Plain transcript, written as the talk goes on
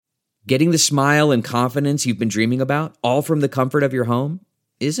Getting the smile and confidence you've been dreaming about, all from the comfort of your home,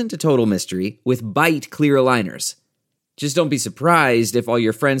 isn't a total mystery with Bite clear aligners. Just don't be surprised if all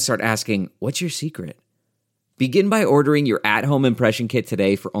your friends start asking, "What's your secret?" Begin by ordering your at-home impression kit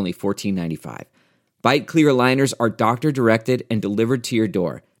today for only $14.95. Bite clear aligners are doctor-directed and delivered to your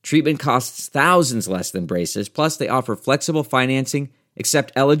door. Treatment costs thousands less than braces, plus they offer flexible financing,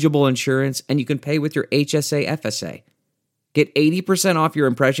 accept eligible insurance, and you can pay with your HSA FSA. Get 80% off your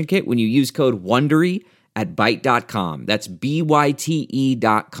impression kit when you use code WONDERY at Byte.com. That's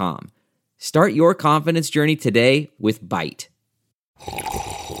BYTE.com. Start your confidence journey today with Byte.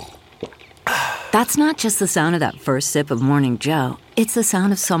 That's not just the sound of that first sip of Morning Joe. It's the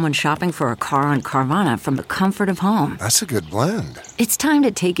sound of someone shopping for a car on Carvana from the comfort of home. That's a good blend. It's time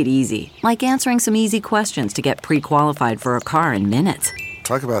to take it easy, like answering some easy questions to get pre-qualified for a car in minutes.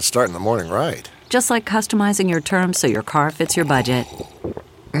 Talk about starting the morning right. Just like customizing your terms so your car fits your budget.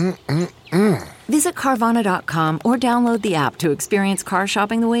 Visit Carvana.com or download the app to experience car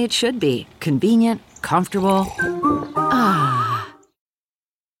shopping the way it should be. Convenient, comfortable. Ah.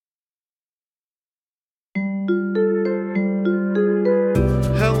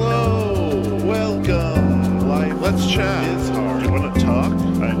 Hello, welcome. Let's chat. It's hard. You want to talk?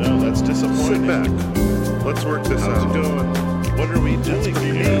 I know, that's disappointing. Sit back. Let's work this out. How's it going? What are we doing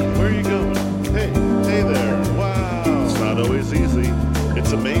here? Where are you going? Hey there. Wow. It's not always easy.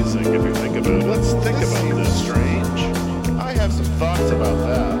 It's amazing if you think about it. Let's think about this. Strange. I have some thoughts about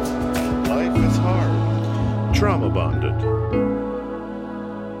that. Life is hard. Trauma bonded.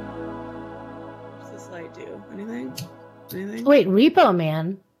 What's this light do? Anything? Wait, Repo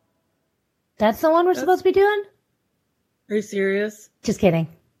Man. That's the one we're supposed to be doing? Are you serious? Just kidding.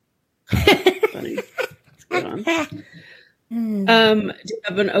 Funny. What's going on? Do you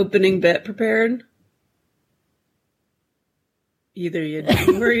have an opening bit prepared? Either you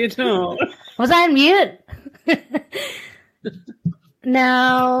do or you don't. Was I on mute?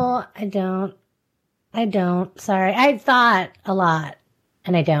 No, I don't. Sorry. I thought a lot,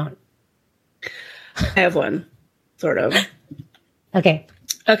 and I don't. I have one, sort of. Okay.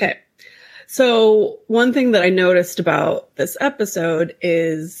 So one thing that I noticed about this episode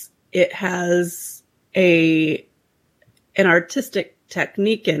is it has an artistic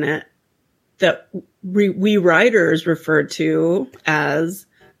technique in it that we writers refer to as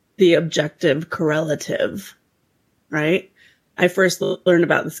the objective correlative, right? I first learned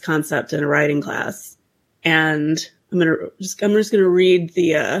about this concept in a writing class, and I'm just going to read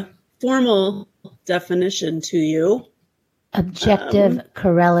the formal definition to you. Objective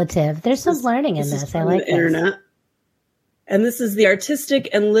correlative. There's some learning in this. I like the internet. And this is the artistic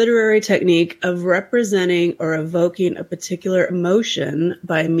and literary technique of representing or evoking a particular emotion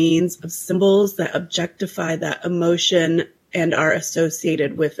by means of symbols that objectify that emotion and are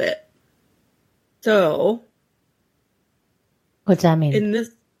associated with it. So, what's that mean? In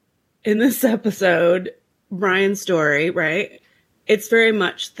this episode, Brian's story, right? It's very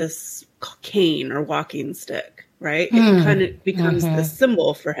much this cane or walking stick, right? It kind of becomes the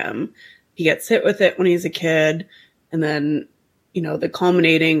symbol for him. He gets hit with it when he's a kid. And then, the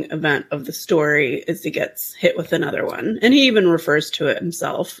culminating event of the story is he gets hit with another one. And he even refers to it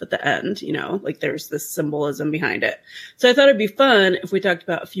himself at the end, like there's this symbolism behind it. So I thought it'd be fun if we talked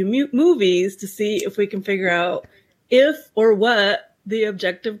about a few movies to see if we can figure out if or what the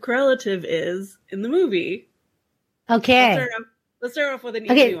objective correlative is in the movie. Okay. Let's start off with an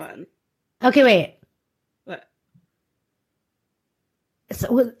easy one. Okay, wait. What?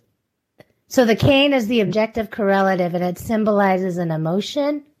 So the cane is the objective correlative, and it symbolizes an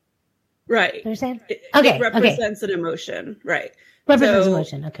emotion? Right. You're saying? It represents an emotion. Right. Represents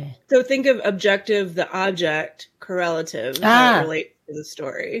emotion. Okay. So think of objective, the object, correlative, how it relates to the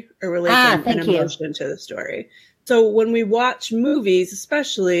story, or relates an emotion to the story. So when we watch movies,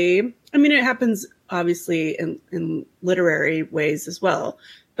 especially, it happens obviously in literary ways as well.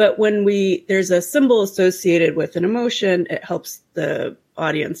 But when there's a symbol associated with an emotion, it helps the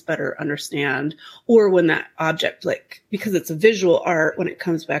audience better understand. Or when that object, because it's a visual art, when it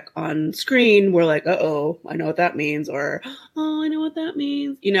comes back on screen, we're like, uh-oh, I know what that means. Or, oh, I know what that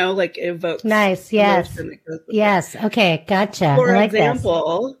means. It evokes. Nice. Yes. Yes. Okay. Gotcha. For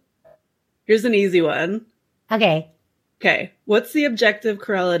example, here's an easy one. Okay. What's the objective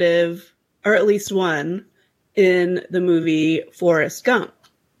correlative, or at least one, in the movie Forrest Gump?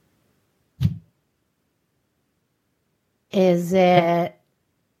 Is it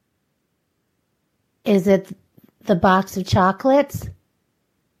the box of chocolates?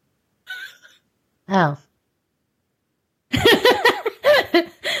 Oh.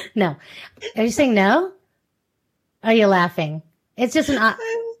 No. Are you saying no? Are you laughing? It's just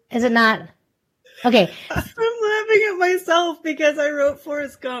Is it not? Okay. I'm laughing at myself because I wrote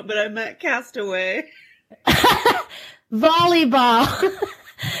Forrest Gump, but I meant Castaway. Volleyball.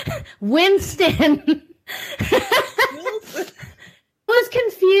 Winston. I was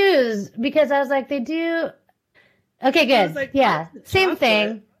confused because I was like, they do. Okay, good. Like, yeah, same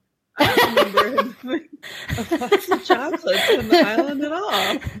thing. I don't remember a box of chocolates on the island at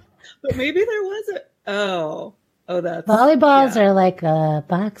all. But maybe there wasn't. Oh, that's volleyballs are like a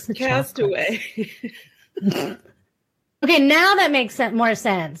box of Castaway. Okay, now that makes more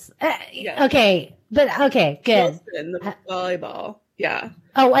sense. Okay, but okay, good. Wilson, the volleyball. Yeah.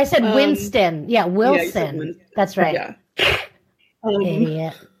 Oh, I said Winston. Yeah, Wilson. Winston. That's right. Yeah.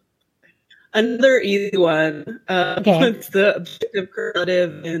 Idiot. Another easy one. Okay. What's the objective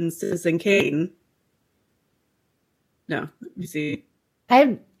correlative in Citizen Kane? No, you see.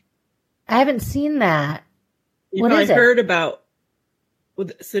 I haven't seen that. You what probably is it? heard about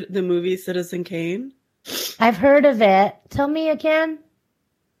the movie Citizen Kane? I've heard of it. Tell me again.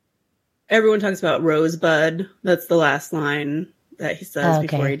 Everyone talks about Rosebud. That's the last line that he says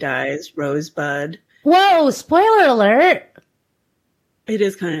before he dies. Rosebud. Whoa, spoiler alert. It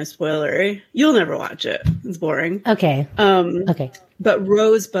is kind of spoilery. You'll never watch it. It's boring. Okay. Okay. But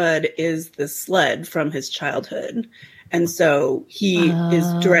Rosebud is the sled from his childhood. And so he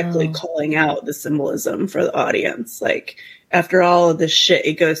is directly calling out the symbolism for the audience. Like, after all of this shit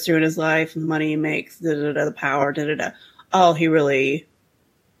he goes through in his life, and the money he makes, the power, all he really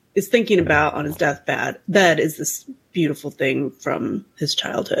is thinking about on his deathbed is this beautiful thing from his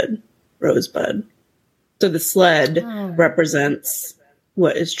childhood, Rosebud. So the sled represents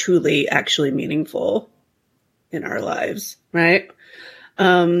what is truly actually meaningful in our lives, right?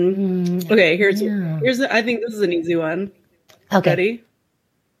 Okay, here's I think this is an easy one. Okay. Ready?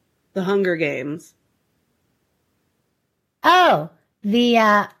 The Hunger Games. Oh, the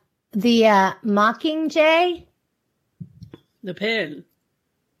Mockingjay? The pin.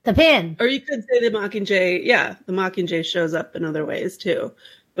 The pin. Or you could say the Mockingjay. Yeah, the Mockingjay shows up in other ways too.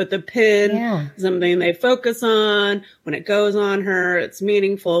 But the pin is something they focus on. When it goes on her, it's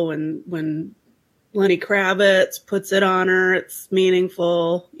meaningful. When Lenny Kravitz puts it on her, it's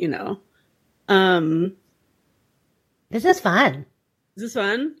meaningful, you know. This is fun. Is this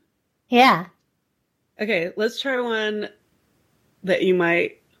fun? Yeah. Okay, let's try one that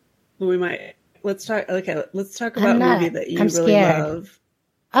let's talk about a movie that you really scared. love.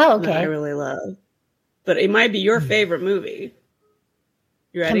 Oh, okay. That I really love. But it might be your favorite movie.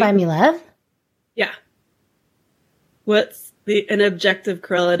 You ready? Can Buy Me Love? Yeah. What's an objective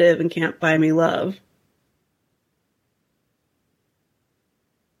correlative in Can't Buy Me Love?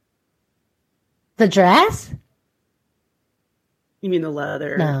 The dress? You mean the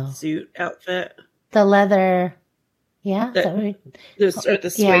leather suit outfit? The leather. Yeah. The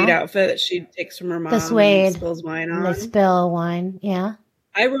suede outfit that she takes from her mom. The suede. And spills wine on. They spill wine. Yeah.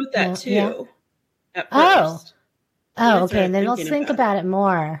 I wrote that too. Yeah. At first. Oh, okay. And then let's think about it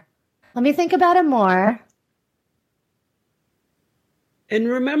more. Let me think about it more. And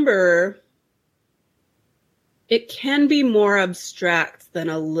remember, it can be more abstract than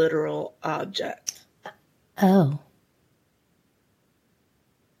a literal object. Oh.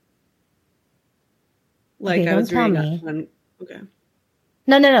 Like, okay, I was reading that one. Okay.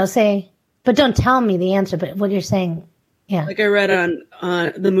 No. Say, but don't tell me the answer. But what you're saying, yeah. Like I read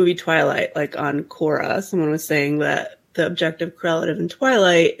on the movie Twilight, like on Quora, someone was saying that the objective correlative in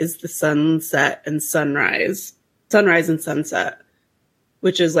Twilight is the sunset and sunrise and sunset,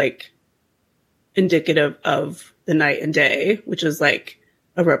 which is like indicative of the night and day, which is like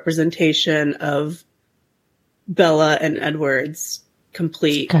a representation of Bella and Edward's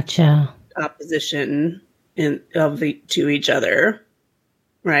complete opposition to each other,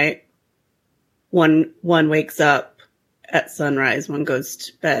 right? One wakes up at sunrise, one goes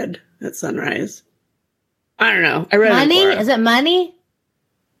to bed at sunrise. I don't know. I read Money? Is it money?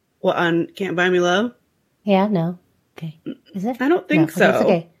 Well, on Can't Buy Me Love? Yeah, no. Okay. Is it? I don't think so.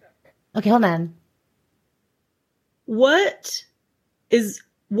 Okay. Okay, hold on. What is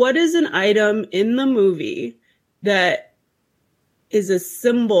an item in the movie that is a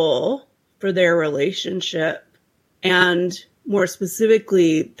symbol for their relationship, and more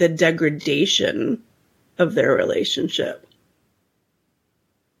specifically, the degradation of their relationship?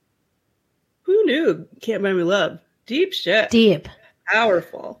 Who knew? Can't Buy Me Love. Deep shit. Deep.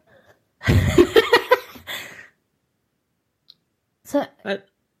 Powerful. So,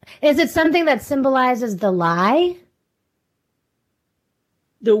 is it something that symbolizes the lie?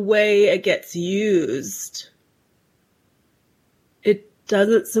 The way it gets used. It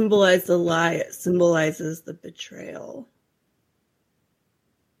doesn't symbolize the lie. It symbolizes the betrayal.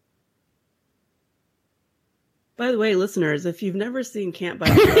 By the way, listeners, if you've never seen Can't Buy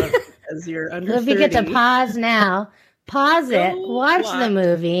Love as you're under 30, if you get to pause now, pause it, watch the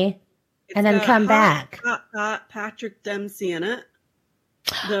movie, and then come back. Got Patrick Dempsey in it.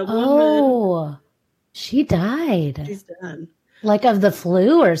 The woman, she died. She's done. Like of the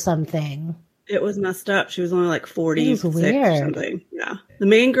flu or something. It was messed up. She was only like 46 or something. Yeah. The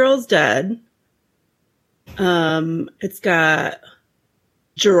main girl's dead. It's got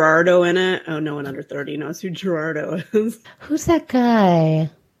Gerardo in it. Oh, no one under 30 knows who Gerardo is. Who's that guy?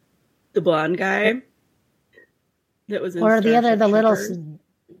 The blonde guy that was in or the other, the little.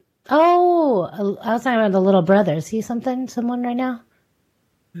 Oh, I was talking about the little brother. Is he someone right now?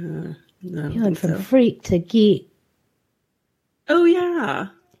 No, he went from freak to geek. Oh yeah.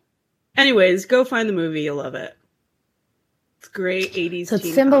 Anyways, go find the movie. You'll love it. It's great 80s. So it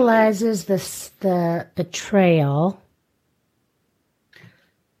symbolizes the betrayal.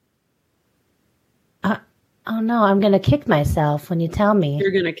 Oh no, I'm going to kick myself when you tell me.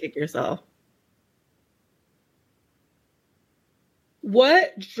 You're going to kick yourself.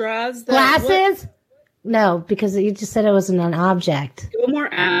 What draws the glasses? No, because you just said it wasn't an object. Go more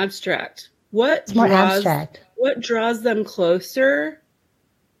abstract. It's more abstract. What draws them closer?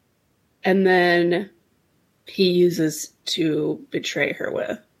 And then he uses to betray her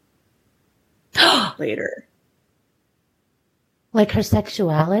with later. Like her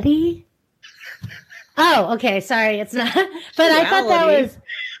sexuality? Oh, okay. Sorry, it's not. But I thought that was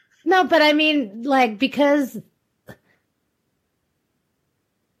no. But I mean, like, because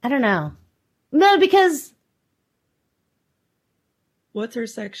I don't know. No, because what's her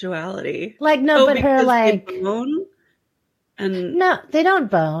sexuality? Like, no, but her like they bone? And no, they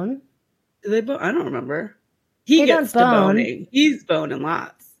don't bone. Do they bone? I don't remember. He gets to boning. He's boning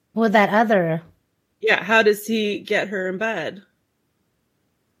lots with that other. Yeah. How does he get her in bed?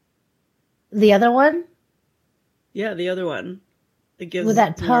 The other one? Yeah, the other one. It gives with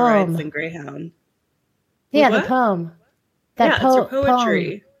that poem and Greyhound. Yeah, the poem. That it's her poetry.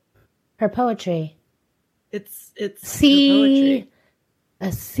 Poem. Her poetry. It's sea.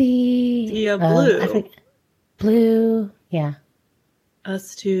 A sea. of blue. Blue. Yeah.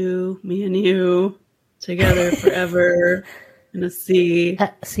 Us two, me and you, together forever in a sea.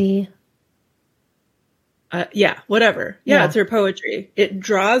 Sea. Yeah, whatever. Yeah, it's her poetry. It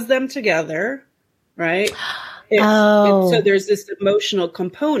draws them together, right? So there's this emotional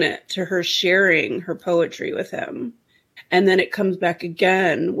component to her sharing her poetry with him. And then it comes back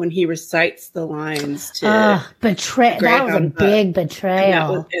again when he recites the lines to betray. That was a big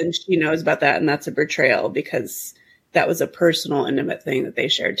betrayal. And she knows about that, and that's a betrayal because that was a personal, intimate thing that they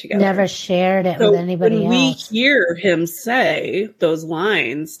shared together. Never shared it with anybody else. When we hear him say those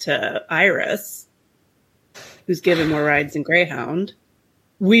lines to Iris, who's given more rides than Greyhound,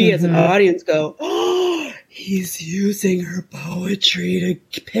 we as an audience go, oh, he's using her poetry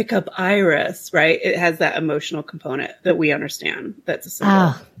to pick up Iris, right? It has that emotional component that we understand. That's a symbol.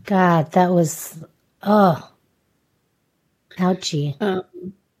 Oh, God, that was, ouchie.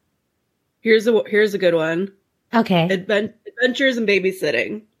 Here's a good one. Okay. Adventures in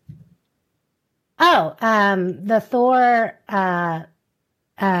babysitting. Oh, the Thor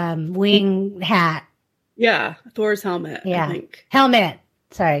wing hat. Yeah, Thor's helmet, yeah. I think. Helmet.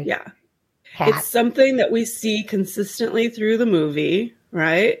 Sorry. Yeah. Hat. It's something that we see consistently through the movie,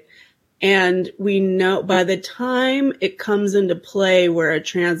 right? And we know by the time it comes into play where a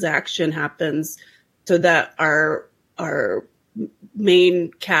transaction happens so that our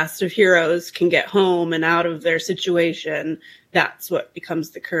main cast of heroes can get home and out of their situation, that's what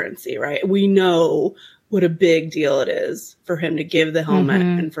becomes the currency, right? We know what a big deal it is for him to give the helmet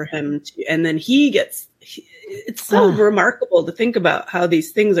and for him to, and then it's so remarkable to think about how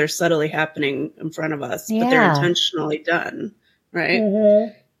these things are subtly happening in front of us, but they're intentionally done,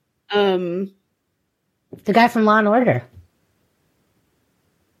 right? The guy from Law and Order.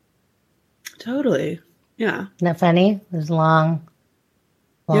 Totally. Yeah. Isn't that funny? There's long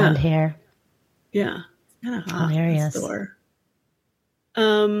blonde hair. Yeah. Kind of hot. Hilarious.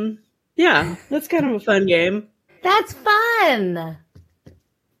 Yeah, that's kind of a fun game. That's fun.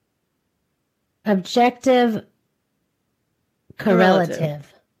 Objective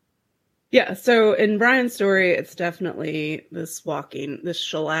correlative. Yeah, so in Brian's story, it's definitely this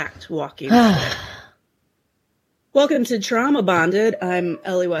shellacked walking. Welcome to Trauma Bonded. I'm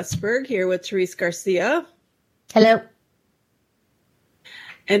Ellie Westberg here with Therese Garcia. Hello.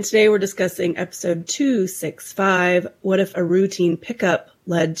 And today we're discussing episode 265, What If a Routine Pickup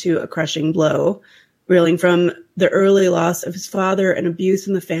Led to a Crushing Blow? Reeling from the early loss of his father and abuse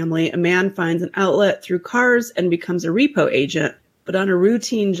in the family, a man finds an outlet through cars and becomes a repo agent. But on a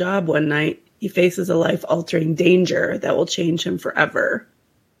routine job one night, he faces a life-altering danger that will change him forever.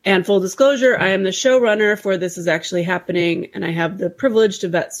 And full disclosure, I am the showrunner for This Is Actually Happening, and I have the privilege to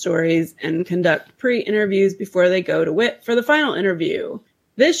vet stories and conduct pre-interviews before they go to WIT for the final interview.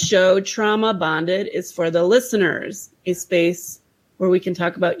 This show, Trauma Bonded, is for the listeners, a space where we can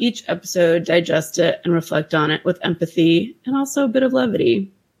talk about each episode, digest it, and reflect on it with empathy and also a bit of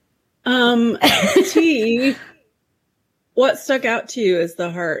levity. T, what stuck out to you as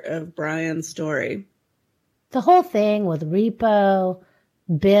the heart of Brian's story? The whole thing with repo,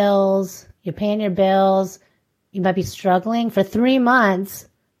 bills, you're paying your bills, you might be struggling for 3 months.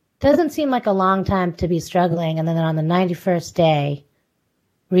 Doesn't seem like a long time to be struggling. And then on the 91st day,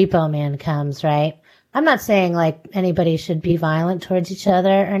 repo man comes, right? I'm not saying like anybody should be violent towards each other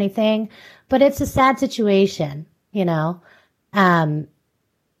or anything, but it's a sad situation, you know? And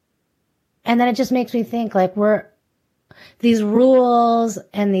then it just makes me think like these rules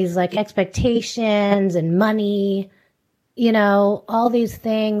and these like expectations and money, you know, all these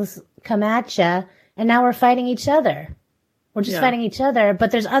things come at you, and now we're fighting each other. We're just fighting each other,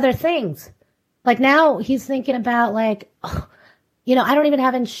 but there's other things. Like now he's thinking about like, oh, you know, I don't even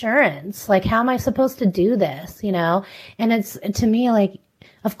have insurance. Like, how am I supposed to do this? You know? And it's, to me, like,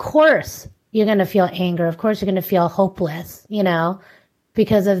 of course you're going to feel anger. Of course you're going to feel hopeless, you know,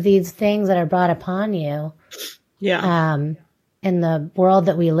 because of these things that are brought upon you. Yeah. In the world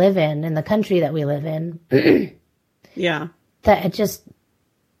that we live in the country that we live in. Yeah. That it just,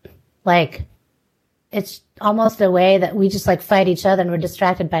 like, it's almost a way that we just, like, fight each other and we're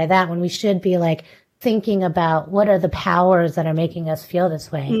distracted by that when we should be, like, thinking about what are the powers that are making us feel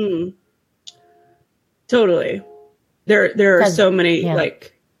this way. Mm. Totally. There are so many,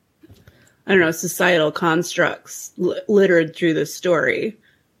 like, I don't know, societal constructs littered through this story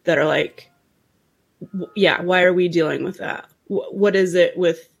that are like, why are we dealing with that? What is it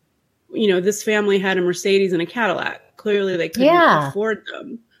with, you know, this family had a Mercedes and a Cadillac. Clearly they couldn't afford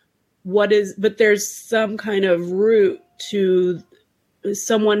them. But there's some kind of root to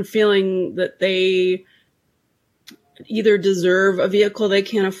someone feeling that they either deserve a vehicle they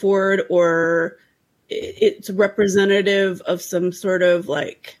can't afford, or it's representative of some sort of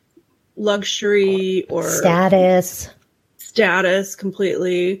like luxury or status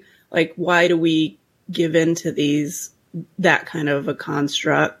completely. Like, why do we give in to that kind of a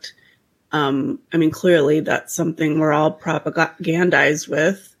construct? I mean, clearly that's something we're all propagandized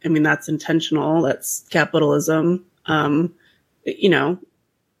with. I mean, that's intentional. That's capitalism. You know,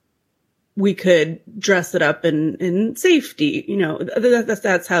 we could dress it up in safety. You know,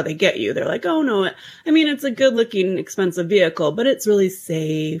 that's how they get you. They're like, oh no, I mean, it's a good looking, expensive vehicle, but it's really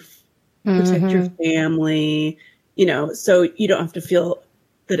safe. Protect your family, you know, so you don't have to feel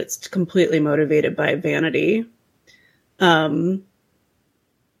that it's completely motivated by vanity.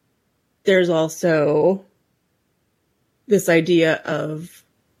 There's also this idea of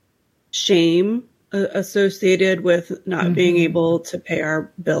shame associated with not being able to pay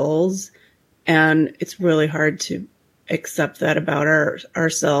our bills. And it's really hard to accept that about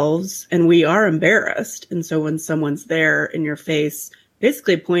ourselves. And we are embarrassed. And so when someone's there in your face,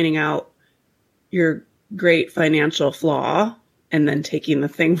 basically pointing out your great financial flaw and then taking the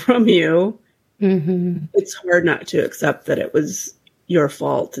thing from you, it's hard not to accept that it was your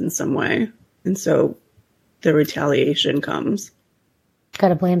fault in some way. And so the retaliation comes. Got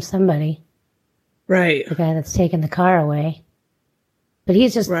to blame somebody. Right. The guy that's taking the car away. But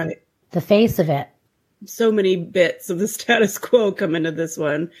he's just the face of it. So many bits of the status quo come into this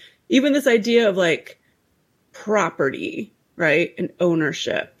one. Even this idea of like property, right? And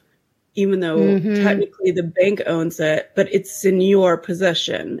ownership. Even though technically the bank owns it, but it's in your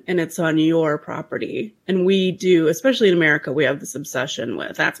possession and it's on your property. And we do, especially in America, we have this obsession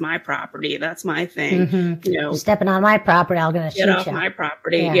with, that's my property, that's my thing. You know, you're stepping on my property, I'm going to shoot you. Get off my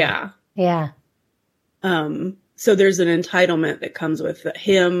property. Yeah. So there's an entitlement that comes with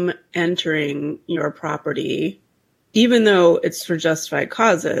him entering your property, even though it's for justified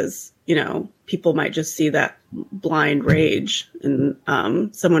causes. You know, people might just see that blind rage and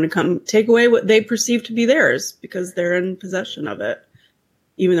someone to come take away what they perceive to be theirs because they're in possession of it,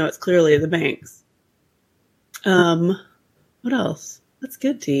 even though it's clearly the bank's. What else? That's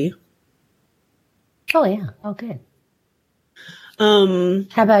good, T. Oh, yeah. Oh, good.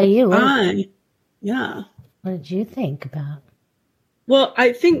 How about you? What did you think about? Well,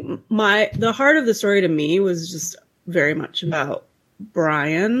 I think the heart of the story to me was just very much about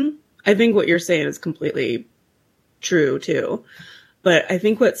Brian. I think what you're saying is completely true too. But I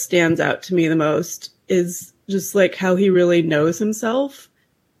think what stands out to me the most is just like how he really knows himself.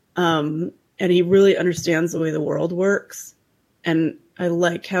 And he really understands the way the world works. And I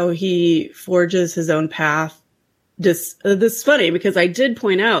like how he forges his own path. This is funny because I did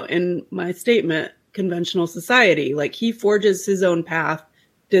point out in my statement, conventional society, like he forges his own path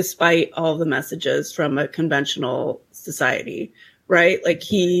despite all the messages from a conventional society, right? Like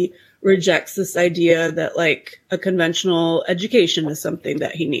he rejects this idea that like a conventional education is something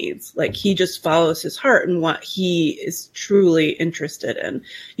that he needs. Like he just follows his heart and what he is truly interested in.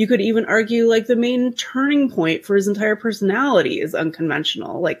 You could even argue like the main turning point for his entire personality is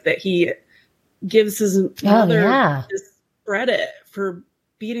unconventional, like that he gives his mother this credit for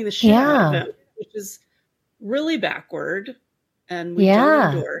beating the shit out of him, which is really backward, and we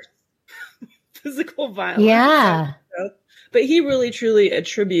don't endorse physical violence. Yeah. But he really truly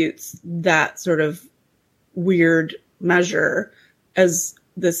attributes that sort of weird measure as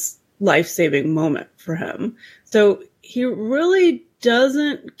this life-saving moment for him. So he really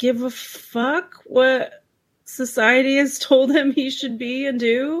doesn't give a fuck what society has told him he should be and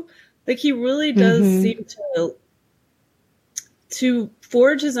do. Like he really does seem to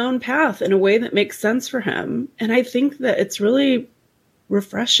forge his own path in a way that makes sense for him. And I think that it's really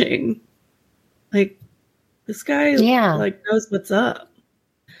refreshing. Like, this guy like knows what's up.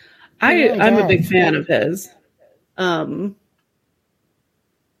 I'm a big fan of his.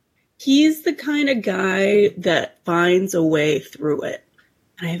 He's the kind of guy that finds a way through it.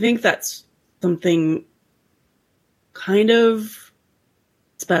 And I think that's something kind of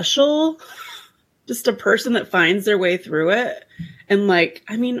special. Just a person that finds their way through it. And like,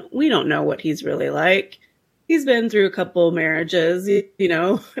 I mean, we don't know what he's really like. He's been through a couple marriages, you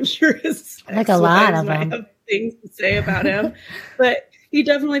know, I'm sure his like a lot of them have things to say about him, but he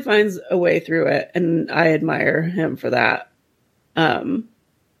definitely finds a way through it. And I admire him for that. And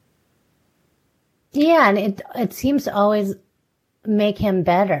it seems to always make him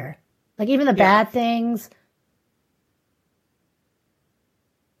better. Like even the bad things,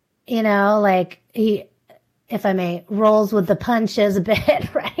 you know, like he, if I may, rolls with the punches a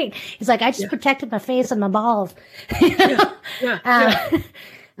bit, right? He's like, I just protected my face and my balls. The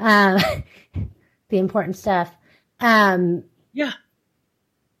important stuff. There's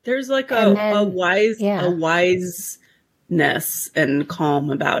like a wiseness and calm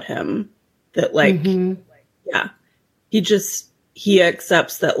about him that like, he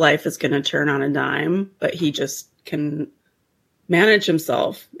accepts that life is going to turn on a dime, but he just can manage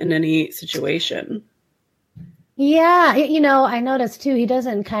himself in any situation. Yeah, you know, I noticed too, he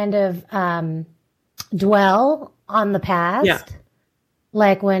doesn't kind of dwell on the past. Yeah.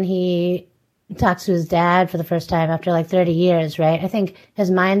 Like when he talks to his dad for the first time after like 30 years, right? I think his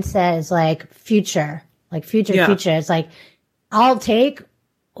mindset is like future. It's like, I'll take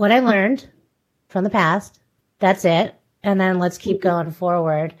what I learned from the past. That's it. And then let's keep going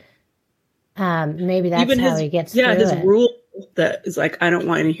forward. Maybe that's even how he gets through his it. Rule that is like, I don't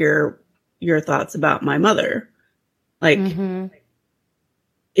want to hear your thoughts about my mother. Like,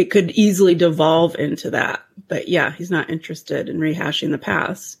 it could easily devolve into that. But yeah, he's not interested in rehashing the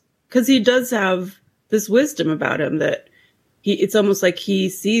past. Because he does have this wisdom about him that it's almost like he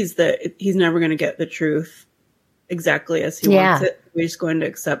sees that he's never going to get the truth exactly as he wants it. He's going to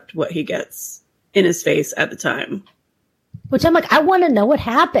accept what he gets in his face at the time. Which I'm like, I want to know what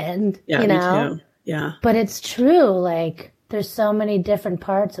happened. Yeah, you know? Me too. Yeah. But it's true. Like, there's so many different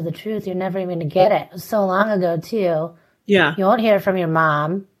parts of the truth. You're never even going to get it. It was so long ago, too. Yeah. You won't hear from your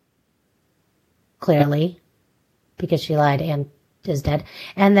mom, clearly, because she lied and is dead.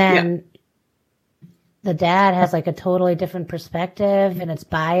 And then the dad has like a totally different perspective and it's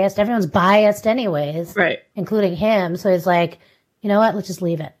biased. Everyone's biased anyways. Right. Including him. So he's like, you know what? Let's just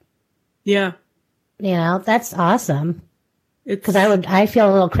leave it. Yeah. You know, that's awesome. Because I feel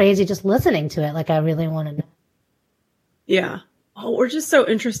a little crazy just listening to it. Like I really want to know. Yeah. Oh, we're just so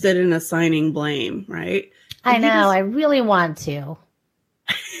interested in assigning blame, right? I know. I really want to.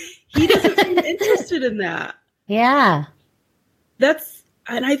 He doesn't seem interested in that. Yeah.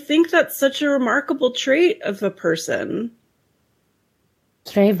 And I think that's such a remarkable trait of a person.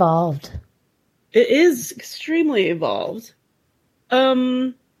 It's very evolved. It is extremely evolved.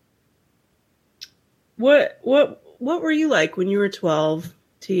 What were you like when you were 12,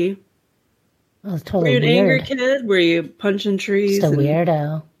 T? I was totally weird. Were you an weird. angry kid? Were you punching trees? Just a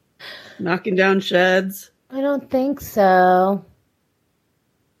weirdo. Knocking down sheds? I don't think so.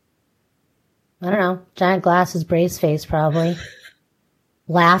 I don't know. Giant glasses, brace face, probably.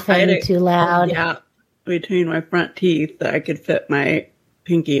 Laughing too loud. Yeah, between my front teeth that I could fit my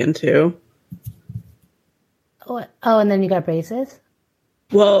pinky into. Oh, and then you got braces?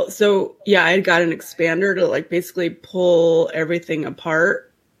 Well, so yeah, I had got an expander to like basically pull everything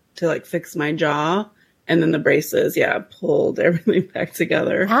apart to like fix my jaw. And then the braces, pulled everything back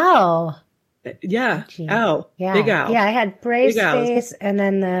together. Ow. Yeah. Gee. Ow. Yeah. Big ow. Yeah, I had brace face and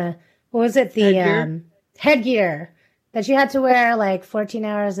then what was it? The headgear that you had to wear like 14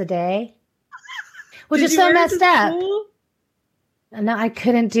 hours a day, which is so messed up. No, I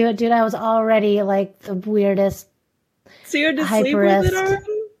couldn't do it, dude. I was already like the weirdest. So you had to sleep with it on?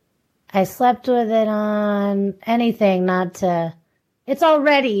 I slept with it on anything not to. It's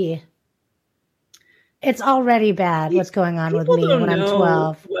already bad what's going on with me when I'm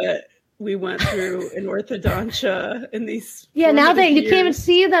 12. What we went through in orthodontia in these. Yeah, now you can't even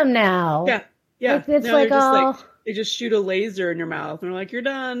see them now. Yeah. Yeah. Like, it's like all. They just shoot a laser in your mouth and they're like, you're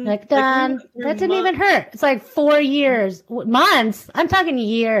done. Like, done. That didn't even hurt. It's like 4 years. Months. I'm talking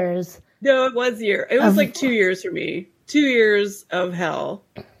years. No, it was year. It was like 2 years for me. 2 years of hell.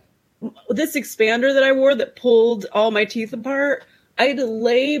 This expander that I wore that pulled all my teeth apart, I had to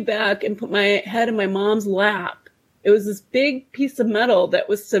lay back and put my head in my mom's lap. It was this big piece of metal that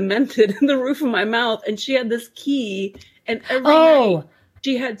was cemented in the roof of my mouth. And she had this key. And every night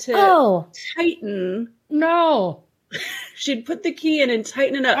she had to tighten. No. She'd put the key in and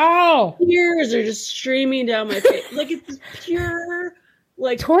tighten it up. Oh. Tears are just streaming down my face. Like, it's pure,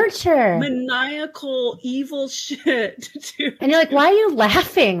 like, torture. Maniacal, evil shit. Dude. And you're like, why are you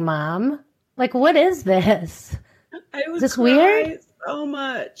laughing, Mom? Like, what is this? I was is this weird? So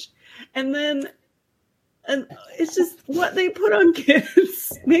much. And it's just what they put on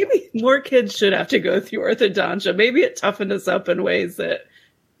kids. Maybe more kids should have to go through orthodontia. Maybe it toughened us up in ways that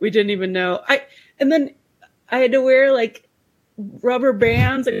we didn't even know. And then I had to wear like rubber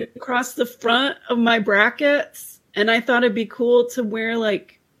bands across the front of my brackets. And I thought it'd be cool to wear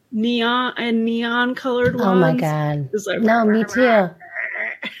like neon colored ones. Oh my God. Like, no, me too.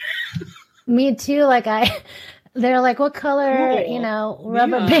 Me too. Like they're like, what color,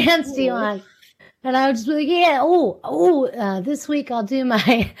 rubber bands do you want? And I would just be like, yeah, this week I'll do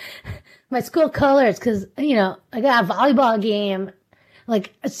my school colors because, I got a volleyball game.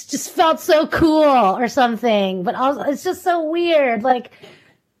 Like, it just felt so cool or something. But also, it's just so weird. Like,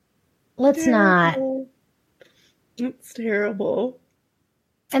 let's not. It's terrible.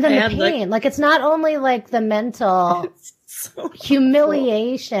 And then the pain. Like, it's not only like the mental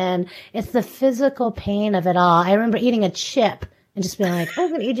humiliation. It's the physical pain of it all. I remember eating a chip and just being like, I'm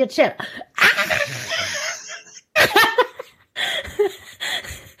going to eat your chip.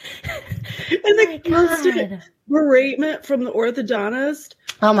 And the constant beratement from the orthodontist.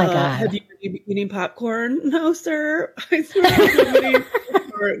 Oh my God. Have you been eating popcorn? No, sir. I swear I've been eating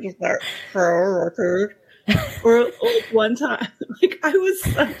popcorn. Or like one time, like I was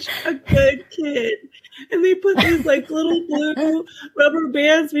such a good kid. And they put these like little blue rubber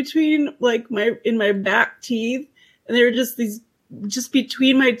bands between like in my back teeth. And they were just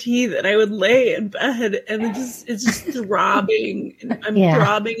between my teeth, and I would lay in bed and it's just throbbing. And I'm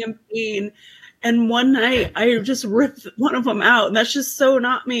throbbing in pain. And one night I just ripped one of them out. And that's just so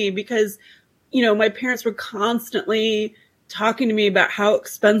not me because, my parents were constantly talking to me about how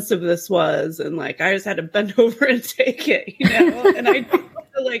expensive this was. And like, I just had to bend over and take it, and I didn't want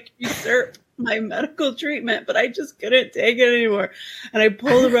to like usurp my medical treatment, but I just couldn't take it anymore. And I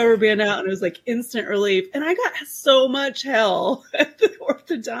pulled the rubber band out and it was like instant relief. And I got so much hell at the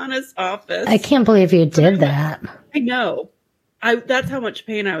orthodontist office. I can't believe you did that. I know. That's how much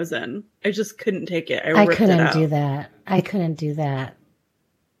pain I was in. I just couldn't take it. I couldn't do that. I couldn't do that.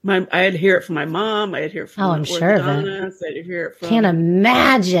 I had to hear it from my mom. I had to hear it from I'm sure of it. I had to hear it from can't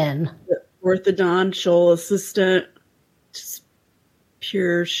imagine the orthodontial assistant. Just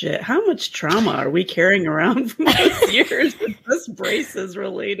pure shit. How much trauma are we carrying around from those years with this braces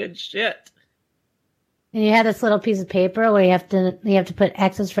related shit? And you had this little piece of paper where you have to put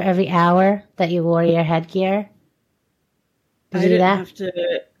X's for every hour that you wore your headgear. I didn't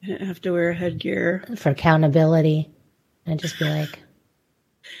have to wear headgear for accountability, and just be like,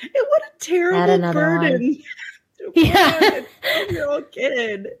 what a terrible burden! Yeah, a 12-year-old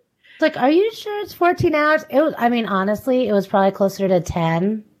kid. It's like, are you sure it's 14 hours? It was. I mean, honestly, it was probably closer to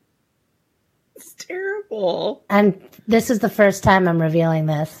 10. It's terrible. And this is the first time I'm revealing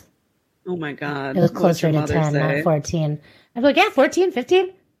this. Oh my God! It was closer to 10, not 14. I'm like, 14,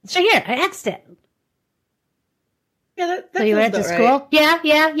 15. So here, I X'd it. Yeah, that so you went to school? Right.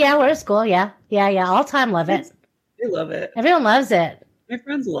 Yeah. We're at school. Yeah. All time love it. They love it. Everyone loves it. My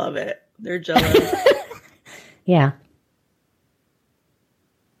friends love it. They're jealous. Yeah.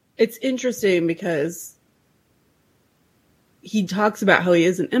 It's interesting because he talks about how he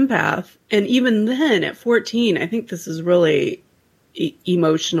is an empath. And even then, at 14, I think this is really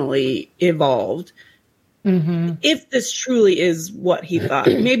emotionally evolved. if this truly is what he thought.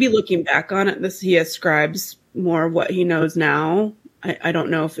 Maybe looking back on it, he ascribes more of what he knows now. I don't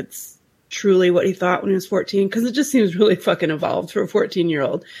know if it's truly what he thought when he was 14, because it just seems really fucking evolved for a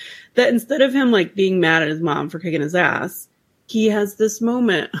 14-year-old. That instead of him like being mad at his mom for kicking his ass, he has this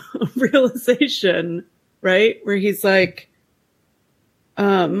moment of realization, right? Where he's like,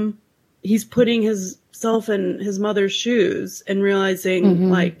 he's putting himself in his mother's shoes and realizing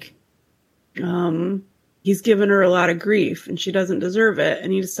like, he's given her a lot of grief and she doesn't deserve it.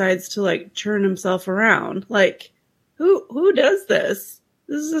 And he decides to like turn himself around. Like, who does this?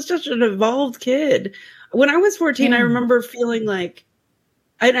 This is such an evolved kid. When I was 14, I remember feeling like,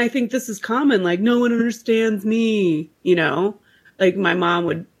 and I think this is common, like, no one understands me, you know? Like, my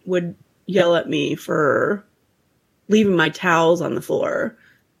mom would yell at me for leaving my towels on the floor.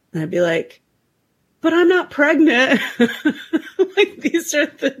 And I'd be like, but I'm not pregnant. Like, these are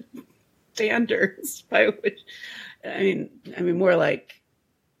the standards by which, I mean, more like,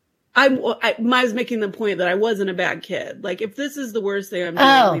 I was making the point that I wasn't a bad kid. Like, if this is the worst thing I'm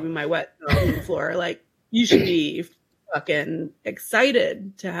doing, leaving my wet towels on the floor, like, you should be fucking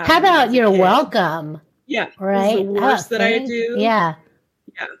excited to have. How about you're welcome? Yeah. Right. The worst that I do. Yeah.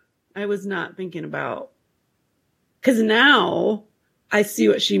 Yeah. I was not thinking about, because now I see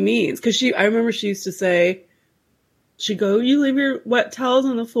what she means. Because I remember she used to say, she'd go, you leave your wet towels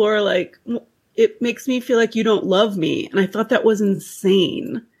on the floor. Like, it makes me feel like you don't love me. And I thought that was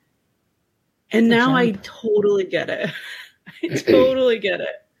insane. And now I totally get it. I totally get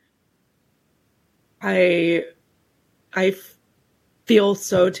it. I feel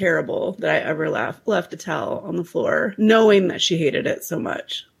so terrible that I ever left a towel on the floor, knowing that she hated it so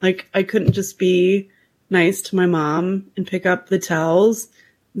much. Like, I couldn't just be nice to my mom and pick up the towels.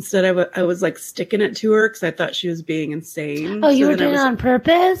 Instead, I was like sticking it to her because I thought she was being insane. Oh, you were doing it on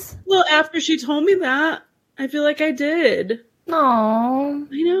purpose? Well, after she told me that, I feel like I did. Oh,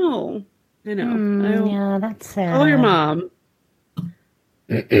 I know. Yeah, that's sad. Call your mom.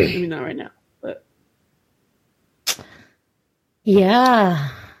 I mean, not right now, but yeah.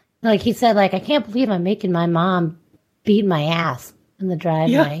 Like he said, like, I can't believe I'm making my mom beat my ass in the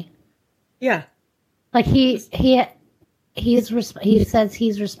driveway. Yeah. Like he says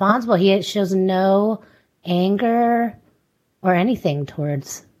he's responsible. He shows no anger or anything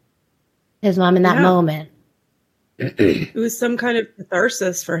towards his mom in that moment. It was some kind of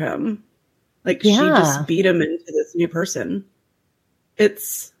catharsis for him. Like, she just beat him into this new person.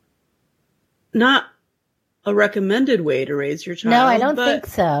 It's not a recommended way to raise your child. No, I don't think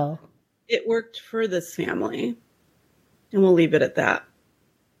so. It worked for this family. And we'll leave it at that.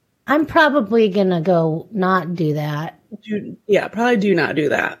 I'm probably going to go not do that. Probably do not do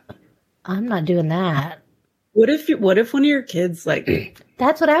that. I'm not doing that. What if one of your kids, like...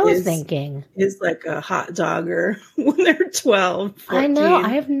 That's what I was thinking. Is like a hot dogger when they're 12, 14. I know. I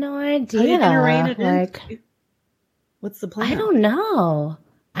have no idea. How are you going to rein it in? What's the plan? I don't know.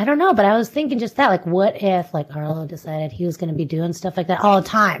 But I was thinking just that. Like, what if, like, Arlo decided he was going to be doing stuff like that all the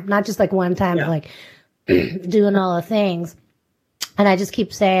time? Not just, like, one time, but, like, doing all the things. And I just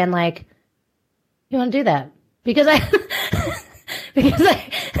keep saying, like, you want to do that? Because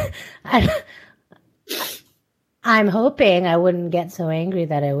I'm hoping I wouldn't get so angry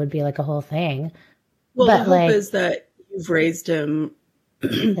that it would be like a whole thing. Well, but the hope is that you've raised him.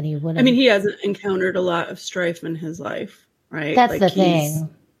 That he wouldn't. I mean, he hasn't encountered a lot of strife in his life, right? That's the thing.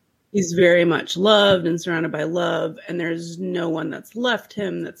 He's very much loved and surrounded by love, and there's no one that's left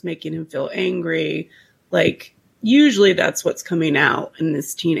him that's making him feel angry. Like, usually that's what's coming out in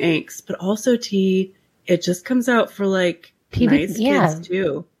this teen angst. But also, it just comes out for, like, nice kids,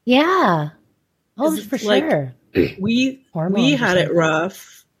 too. Yeah. Oh, for sure. We had it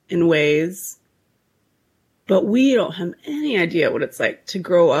rough in ways, but we don't have any idea what it's like to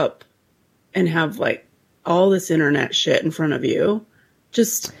grow up and have like all this internet shit in front of you.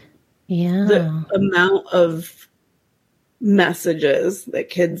 Just the amount of messages that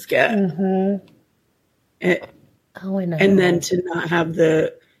kids get. Mm-hmm. And then to not have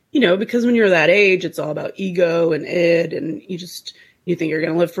because when you're that age, it's all about ego and id, and you think you're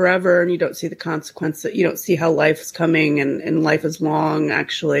going to live forever, and you don't see the consequence, that you don't see how life is coming and life is long,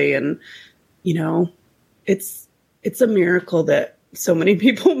 actually. And, it's a miracle that so many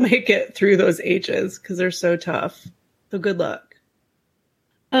people make it through those ages because they're so tough. So good luck.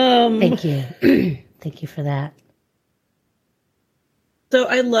 Thank you. Thank you for that. So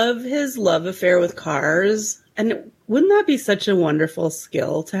I love his love affair with cars. And wouldn't that be such a wonderful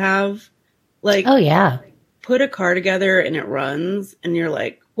skill to have? Like, oh yeah. Put a car together and it runs and you're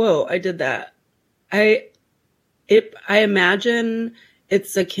like, whoa, I did that. I imagine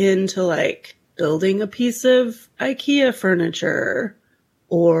it's akin to like building a piece of IKEA furniture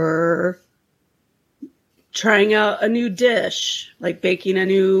or trying out a new dish, like baking a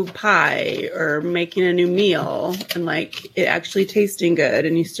new pie or making a new meal and like it actually tasting good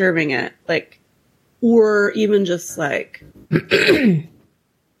and you serving it, like, or even just like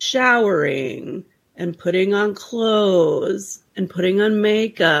showering and putting on clothes and putting on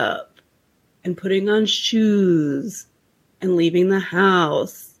makeup and putting on shoes and leaving the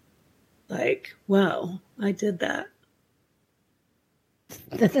house. Like, well, I did that.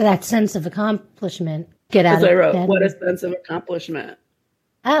 That sense of accomplishment. Get out As of I wrote, bed. what a sense of accomplishment.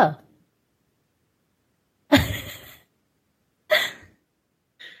 Oh.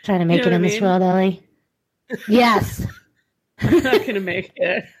 Trying to make You know it in what I this mean? world, Ellie. Yes. I'm not going to make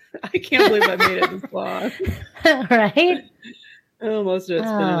it. I can't believe I made it this long. Right? Oh, most of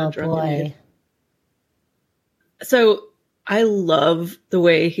it's been in Oh, a drunken boy. mood. So I love the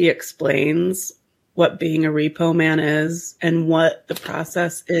way he explains what being a repo man is and what the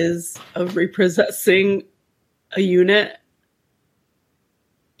process is of repossessing a unit.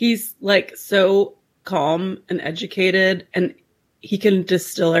 He's like so calm and educated, and he can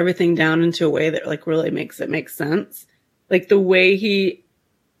distill everything down into a way that like really makes it make sense. Like the way he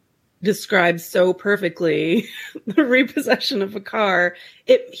describes so perfectly the repossession of a car,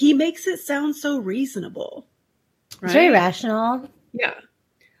 he makes it sound so reasonable. Right? It's very rational. Yeah.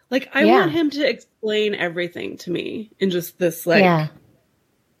 Like I want him to explain everything to me in just this like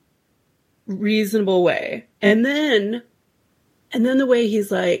reasonable way. And then the way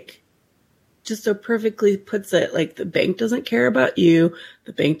he's like just so perfectly puts it, like the bank doesn't care about you,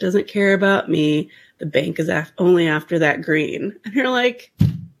 the bank doesn't care about me, the bank is only after that green. And you're like,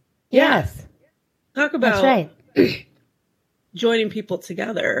 yes. Talk about That's right. joining people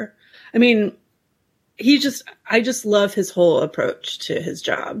together. I mean, I just love his whole approach to his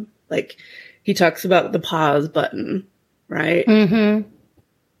job. Like he talks about the pause button, right? Mm-hmm.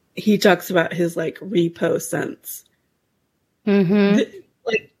 He talks about his like repo sense. Mm-hmm.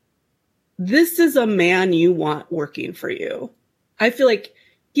 This is a man you want working for you. I feel like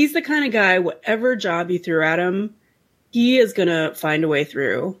he's the kind of guy, whatever job you threw at him, he is going to find a way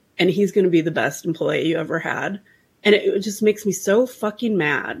through and he's going to be the best employee you ever had. And it just makes me so fucking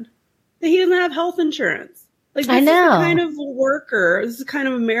mad that he doesn't have health insurance. Like, this is the kind of worker, this is the kind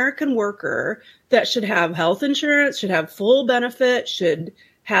of American worker that should have health insurance, should have full benefit, should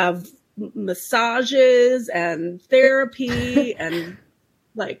have massages and therapy and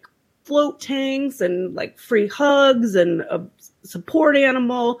like float tanks and like free hugs and a support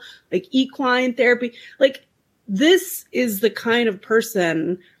animal, like equine therapy. Like, this is the kind of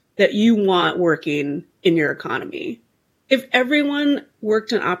person that you want working in your economy. If everyone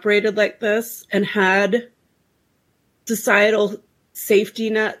worked and operated like this and had societal safety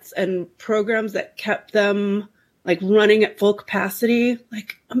nets and programs that kept them like running at full capacity,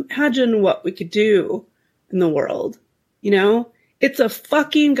 like imagine what we could do in the world. You know, it's a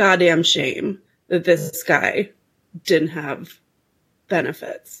fucking goddamn shame that this guy didn't have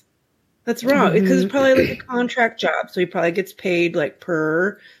benefits. That's wrong because it's probably like a contract job. So he probably gets paid like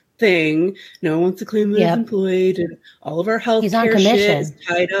per thing. No one wants to claim that he's employed, and all of our health care shit is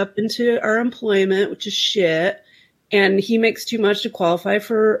tied up into our employment, which is shit. And he makes too much to qualify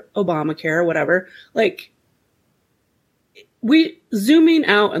for Obamacare or whatever. Like, we zooming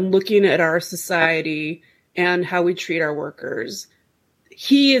out and looking at our society and how we treat our workers,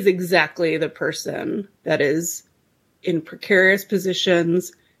 he is exactly the person that is in precarious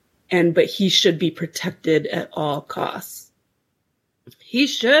positions, but he should be protected at all costs. He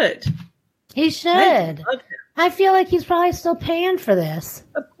should. He should. I feel like he's probably still paying for this.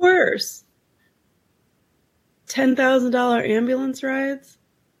 Of course. $10,000 ambulance rides?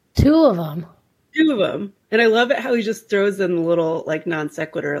 Two of them. And I love it how he just throws in the little like non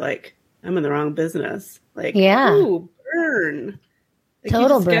sequitur, like, I'm in the wrong business. Like, ooh, burn. Like,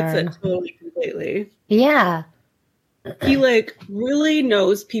 Total he just burn. gets it totally completely. Yeah. He like really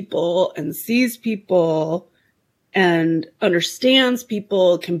knows people and sees people and understands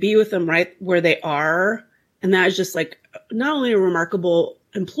people, can be with them right where they are. And that is just like not only a remarkable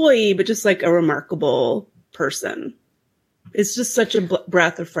employee, but just like a remarkable person. It's just such a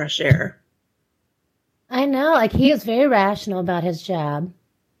breath of fresh air. I know. Like, he is very rational about his job,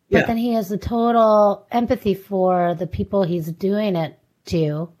 but then he has a total empathy for the people he's doing it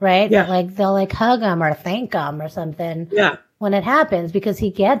to, right? Yeah. That, like, they'll like hug him or thank him or something when it happens because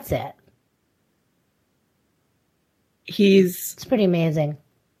he gets it. It's pretty amazing.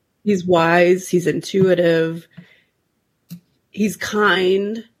 He's wise. He's intuitive. He's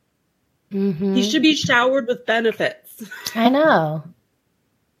kind. Mm-hmm. He should be showered with benefits. I know.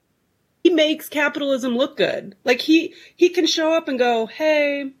 he makes capitalism look good. Like he can show up and go,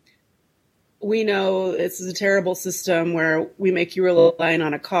 hey, we know this is a terrible system where we make you relying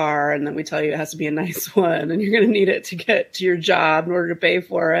on a car and then we tell you it has to be a nice one and you're going to need it to get to your job in order to pay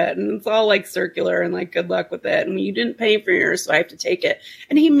for it. And it's all like circular and like, good luck with it. And you didn't pay for yours, so I have to take it.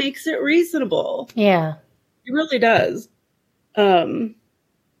 And he makes it reasonable. Yeah. He really does. And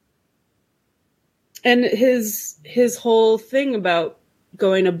his whole thing about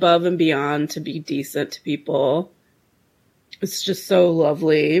going above and beyond to be decent to people, it's just so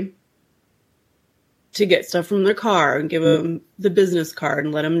lovely. To get stuff from their car and give them the business card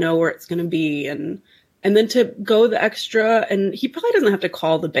and let them know where it's going to be. And then to go the extra, and he probably doesn't have to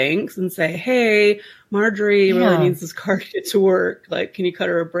call the banks and say, hey, Marjorie really needs this car to get to work. Like, can you cut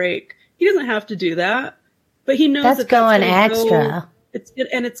her a break? He doesn't have to do that, but he knows that's going extra.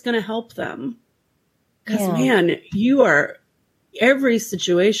 It's going to help them. Cause man, you are every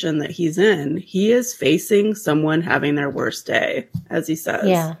situation that he's in, he is facing someone having their worst day, as he says.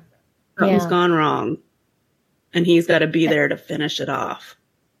 Yeah. Something's gone wrong, and he's got to be there to finish it off.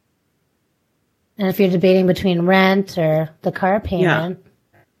 And if you're debating between rent or the car payment,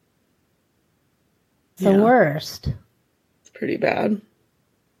 it's the worst. It's pretty bad.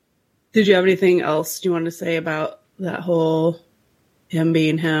 Did you have anything else you wanted to say about that whole him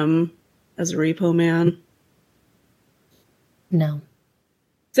being him as a repo man? No.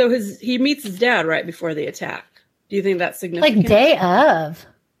 So he meets his dad right before the attack. Do you think that's significant? Like day of.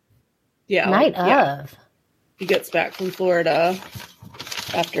 Yeah. Night of. He gets back from Florida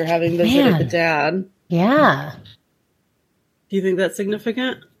after having visited the dad. Yeah. Do you think that's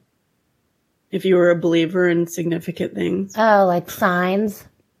significant? If you were a believer in significant things? Oh, like signs?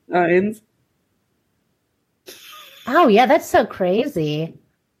 Signs. Oh, yeah, that's so crazy.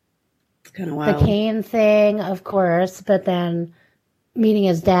 It's kind of wild. The cane thing, of course, but then meeting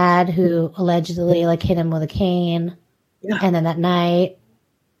his dad who allegedly like hit him with a cane. Yeah. And then that night.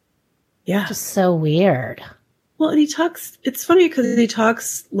 Yeah. Just so weird. Well, and it's funny because he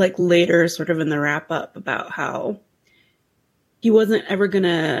talks like later sort of in the wrap up about how he wasn't ever going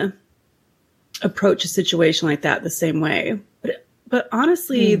to approach a situation like that the same way. But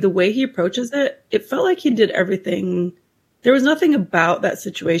honestly, the way he approaches it, it felt like he did everything. There was nothing about that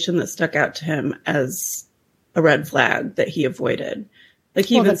situation that stuck out to him as a red flag that he avoided. Like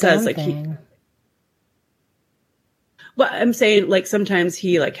he even says like well, I'm saying, like, sometimes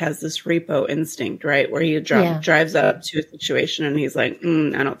he, like, has this repo instinct, right? Where he drives up to a situation and he's like,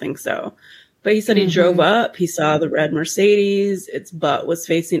 I don't think so. But he said he drove up, he saw the red Mercedes, its butt was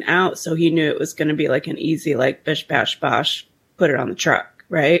facing out, so he knew it was going to be, like, an easy, like, bish, bash, bosh, put it on the truck,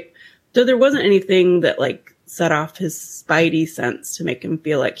 right? So there wasn't anything that, like, set off his spidey sense to make him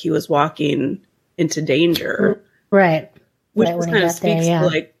feel like he was walking into danger. Right. Which kind of speaks to,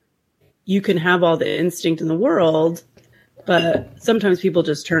 like, you can have all the instinct in the world, but sometimes people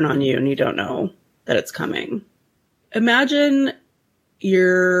just turn on you and you don't know that it's coming. Imagine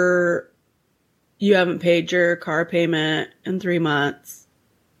you haven't paid your car payment in 3 months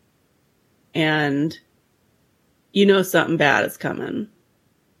and you know something bad is coming,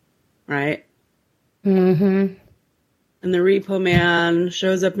 right? Mm-hmm. And the repo man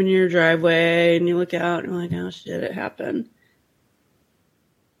shows up in your driveway and you look out and you're like, oh shit, it happened.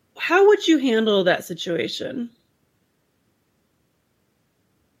 How would you handle that situation?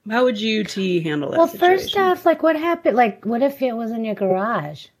 How would you, T, handle that situation? Well, first off, like, what happened? Like, what if it was in your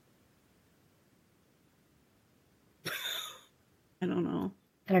garage? I don't know.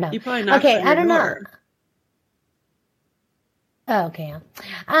 I don't know. You probably knocked okay, on I don't door. know. Oh, okay.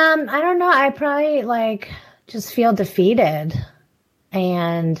 I don't know. I probably, like, just feel defeated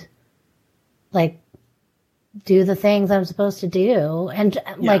and, like, do the things I'm supposed to do and,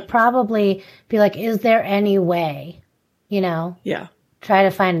 like, probably be like, is there any way, you know? Yeah. Try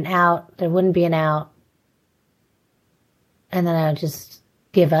to find an out. There wouldn't be an out. And then I would just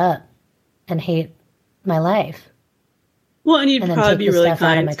give up and hate my life. Well, and you'd probably be really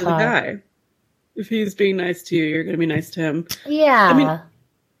kind to the guy. If he's being nice to you, you're going to be nice to him. Yeah. I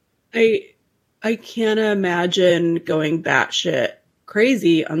mean, I can't imagine going batshit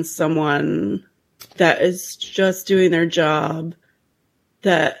crazy on someone that is just doing their job.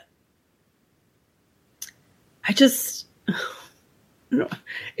 That it's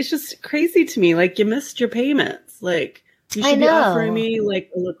just crazy to me. Like, you missed your payments. Like, you should be offering me like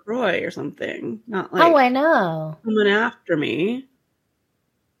a LaCroix or something. Not like, I know. Coming after me.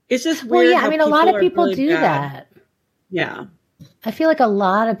 It's just weird. Well, yeah, I mean, a lot of people really do that. Yeah. I feel like a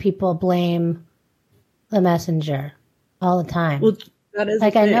lot of people blame the messenger all the time. Well, that is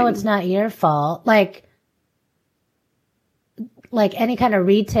like, I know it's not your fault. Like, like any kind of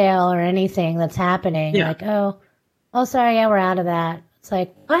retail or anything that's happening. Yeah. Like, oh, sorry, yeah, we're out of that. It's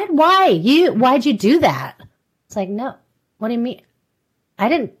like, what? Why'd you do that? It's like, no. What do you mean? I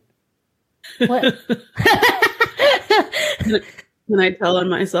didn't. What? Can I tell on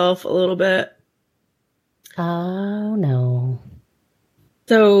myself a little bit? Oh, no.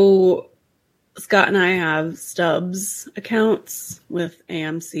 So Scott and I have Stubbs accounts with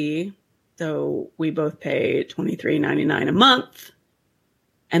AMC. So we both pay $23.99 a month.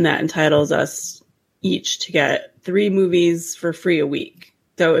 And that entitles us each to get 3 movies for free a week.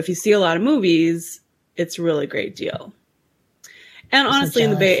 So if you see a lot of movies, it's a really great deal. And honestly,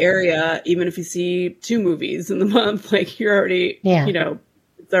 in the Bay Area, even if you see 2 movies in the month, like you're already,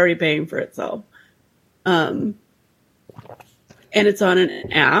 it's already paying for itself. And it's on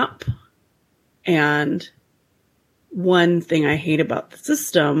an app. And one thing I hate about the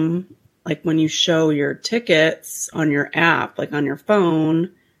system, like when you show your tickets on your app, like on your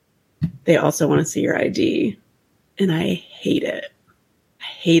phone, they also want to see your ID. And I hate it. I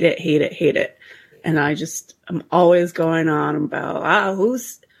hate it. And I'm always going on about,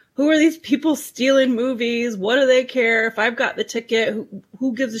 who are these people stealing movies? What do they care? If I've got the ticket,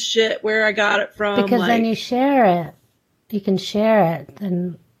 who gives a shit where I got it from? Because then you share it. You can share it.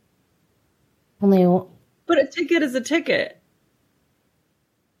 And But a ticket is a ticket.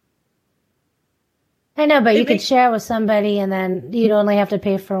 I know, but you could share it with somebody and then you'd only have to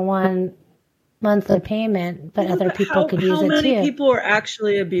pay for one monthly payment, but other people could use it too. How many people are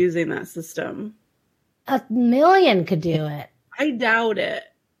actually abusing that system? 1 million could do it. I doubt it.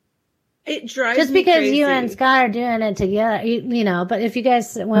 It drives just me because crazy. You and Scott are doing it together, you know. But if you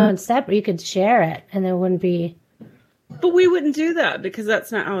guys went separate, you could share it, and there wouldn't be. But we wouldn't do that because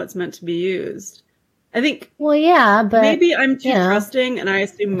that's not how it's meant to be used. I think. Well, yeah, but maybe I'm too trusting, and I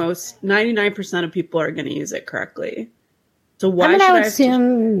assume 99% of people are going to use it correctly. So why should I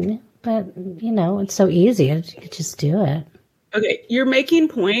assume? But it's so easy. You could just do it. Okay, you're making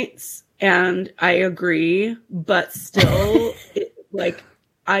points, and I agree, but still,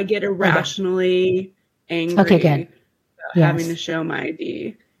 I get irrationally angry about having to show my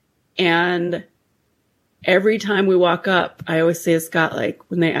ID. And every time we walk up, I always say to Scott,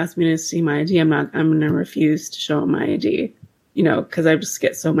 when they ask me to see my ID, I'm going to refuse to show them my ID, because I just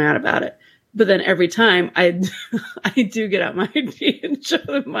get so mad about it. But then every time I do get out my ID and show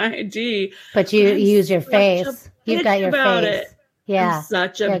them my ID. But you use your face. You've got your face. It. Yeah. I'm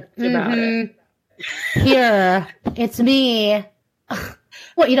such a bitch about it. Here, it's me.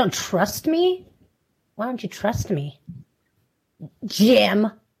 What, you don't trust me? Why don't you trust me?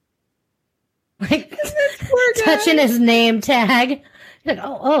 Jim. Touching his name tag. You're like,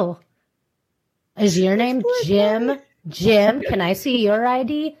 oh. Is your name Jim? Guy. Jim, can I see your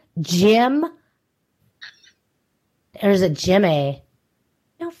ID? Jim? Or is it Jimmy?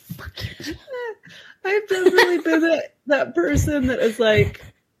 No, fuck you. I've definitely been that person that is like,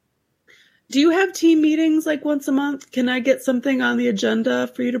 do you have team meetings once a month? Can I get something on the agenda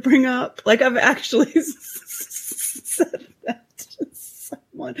for you to bring up? I've actually said that to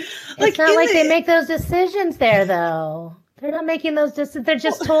someone. It's not like they make those decisions there, though. They're not making those decisions. They're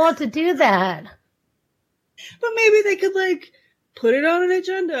just told to do that. But maybe they could put it on an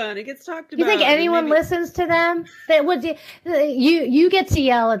agenda and it gets talked about. You think anyone listens to them? That would you get to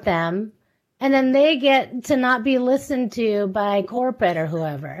yell at them, and then they get to not be listened to by corporate or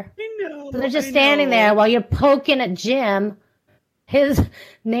whoever. I know. So they're just standing there while you're poking at Jim. His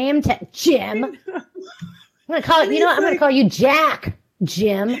name tag, Jim. I'm gonna call it. I'm gonna call you Jack,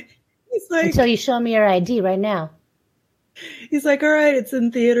 Jim. Until you show me your ID right now. He's like, all right, it's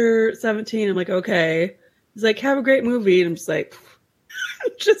in theater 17. I'm like, okay. He's like, have a great movie. And I'm just like,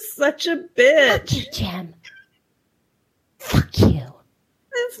 I'm just such a bitch. Fuck you, Jim. Fuck you.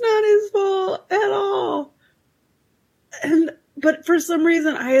 It's not his fault at all. But for some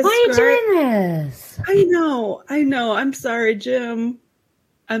reason, why are you doing this? I know. I'm sorry, Jim.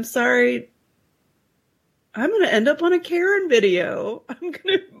 I'm sorry. I'm going to end up on a Karen video.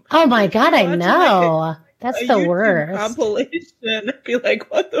 Oh my God, I know. That's the worst. Compilation. I'd be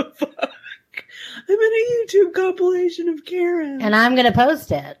like, what the fuck? I'm in a YouTube compilation of Karen. And I'm going to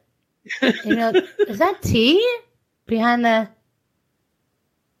post it. Is that T behind the...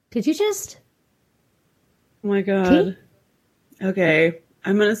 Did you just... Oh my God. T? Okay.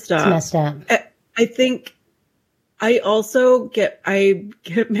 I'm going to stop. It's messed up. I think I also get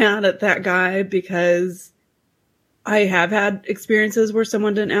mad at that guy because I have had experiences where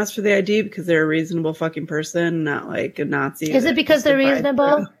someone didn't ask for the ID because they're a reasonable fucking person, not like a Nazi. Is it because they're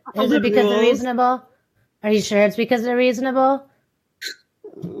reasonable? Is it because they're reasonable? Are you sure it's because they're reasonable?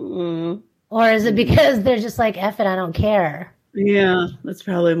 Or is it because they're just like, F it, I don't care? Yeah, that's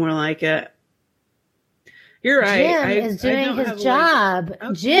probably more like it. You're right. Jim is doing his job.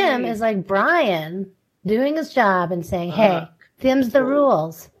 Okay. Jim is like Brian doing his job and saying, hey, them's the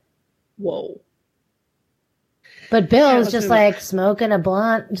rules. Whoa. But Bill's just like smoking a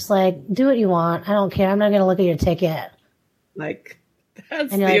blunt, just like, do what you want. I don't care. I'm not going to look at your ticket. Like,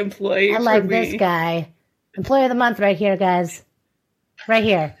 that's the employee. I like this guy. Employee of the month right here, guys. Right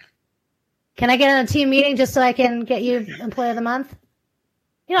here. Can I get on a team meeting just so I can get you employee of the month?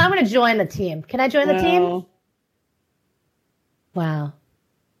 You know, I'm going to join the team. Can I join the team? Wow.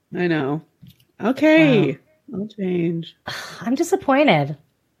 I know. Okay. Wow. I'll change. I'm disappointed.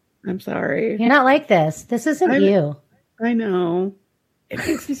 I'm sorry. You're not like this. This isn't you. I know. It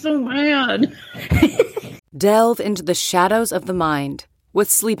makes me so mad. Delve into the shadows of the mind with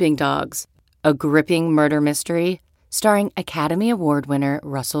Sleeping Dogs, a gripping murder mystery starring Academy Award winner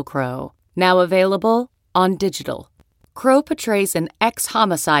Russell Crowe. Now available on digital. Crowe portrays an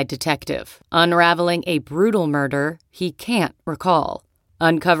ex-homicide detective unraveling a brutal murder he can't recall.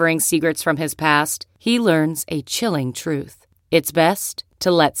 Uncovering secrets from his past, he learns a chilling truth. It's best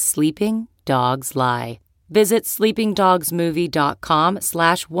to let sleeping dogs lie. Visit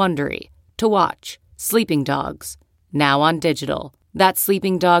sleepingdogsmovie.com/Wondery to watch Sleeping Dogs, now on digital. That's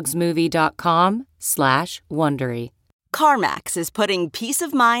sleepingdogsmovie.com/Wondery. CarMax is putting peace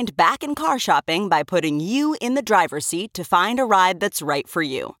of mind back in car shopping by putting you in the driver's seat to find a ride that's right for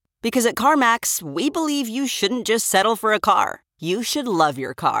you. Because at CarMax, we believe you shouldn't just settle for a car. You should love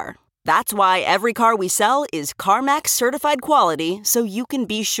your car. That's why every car we sell is CarMax certified quality, so you can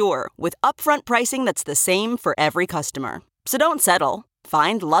be sure with upfront pricing that's the same for every customer. So don't settle.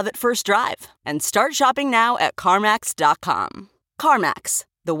 Find love at first drive and start shopping now at CarMax.com. CarMax,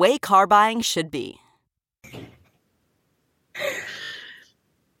 the way car buying should be.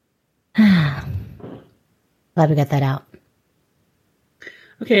 Glad we got that out.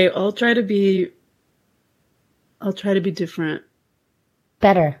 Okay, I'll try to be different.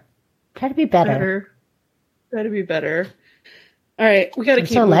 Better. Try to be better. Try to be better. All right, we got to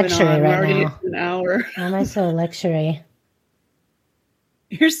keep so moving lectury on. right We're already now. an hour. Why am I so lectury?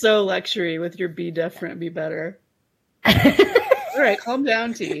 You're so lectury with your be different, be better. All right, calm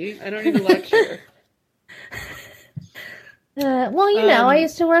down, T. I don't need to lecture. Well, you know, I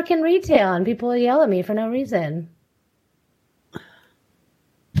used to work in retail and people would yell at me for no reason.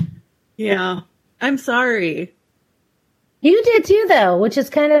 Yeah, I'm sorry. You did too, though, which is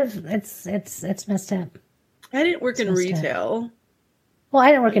kind of, it's messed up. I didn't work in retail. Well, I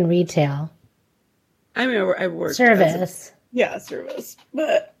didn't work in retail. I mean, I worked service. Service.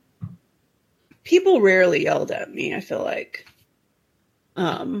 But people rarely yelled at me, I feel like.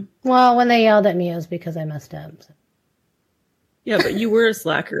 Well, when they yelled at me, it was because I messed up. So. Yeah, but you were a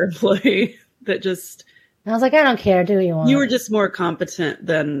slacker employee that just... I was like, I don't care. Do what you want. You were just more competent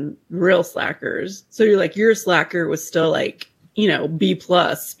than real slackers. So you're like, your slacker was still like, you know, B+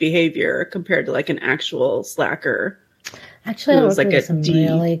 behavior compared to like an actual slacker. Actually, I worked with some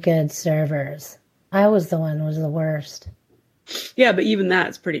really good servers. I was the one who was the worst. Yeah, but even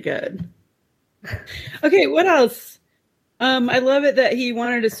that's pretty good. Okay, what else? I love it that he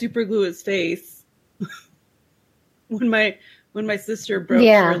wanted to super glue his face. When my sister broke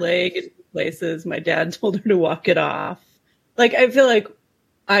her leg in places, my dad told her to walk it off. Like, I feel like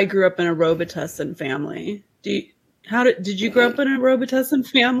I grew up in a Robitussin family. Did you grow up in a Robitussin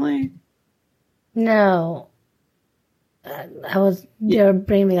family? No. They would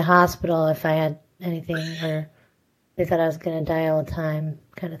bring me to the hospital if I had anything, or they thought I was going to die all the time,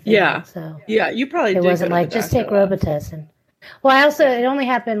 kind of thing. Yeah. So yeah, you probably it wasn't like, just take Robitussin. Well, it only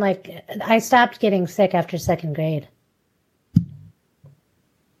happened like, I stopped getting sick after second grade.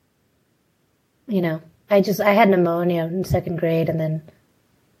 You know, I had pneumonia in second grade, and then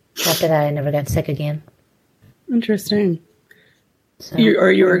after that, I never got sick again. Interesting. So, you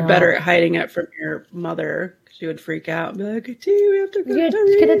were better at hiding it from your mother. She would freak out and be like, "Gee, we have to go. You're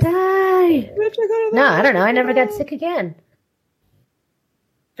gonna die." We have to go to no, I don't know. I never got sick again.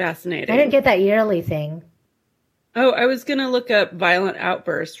 Fascinating. I didn't get that yearly thing. Oh, I was gonna look up violent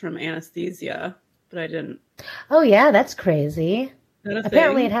outbursts from anesthesia, but I didn't. Oh yeah, that's crazy.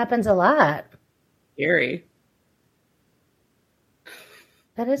 Apparently, it happens a lot. Scary.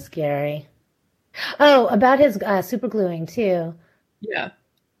 That is scary. Oh, about his super gluing too. Yeah.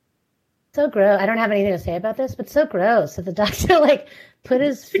 So gross. I don't have anything to say about this, but so gross. So the doctor like put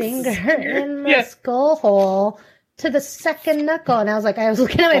his finger in the skull hole to the second knuckle, and I was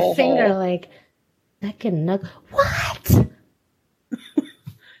looking at my finger like, second knuckle. What?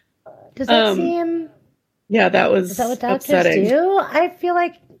 Does that seem? Yeah, that was. Is that what doctors upsetting. do? I feel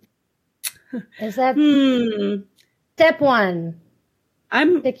like. Is that? Step 1.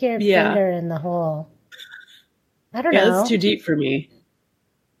 Stick your yeah. finger in the hole. I don't Yeah, know. that's too deep for me.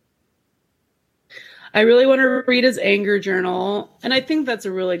 I really want to read his anger journal. And I think that's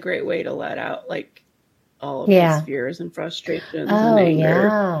a really great way to let out like all of his fears and frustrations and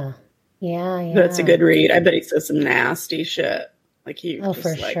anger. Yeah. That's a good read. I bet he says some nasty shit. Like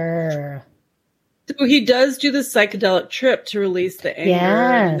for sure. So he does do the psychedelic trip to release the anger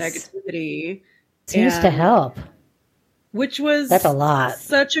and the negativity. Seems to help. Which was that's a lot.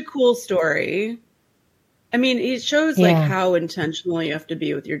 Such a cool story. I mean, it shows like how intentional you have to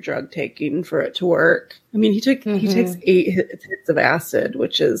be with your drug taking for it to work. I mean, he takes 8 hits of acid,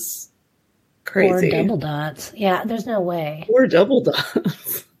 which is crazy. 4 double dots. Yeah, there's no way. 4 double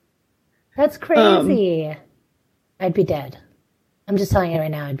dots. That's crazy. I'd be dead. I'm just telling you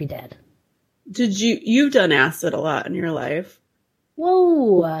right now, I'd be dead. You've done acid a lot in your life.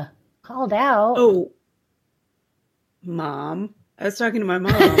 Whoa. Called out. Oh, Mom. I was talking to my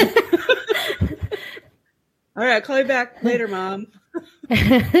mom. All right, I'll call you back later, Mom.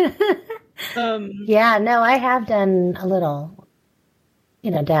 Yeah, no, I have done a little,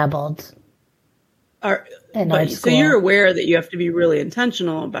 dabbled. So you're aware that you have to be really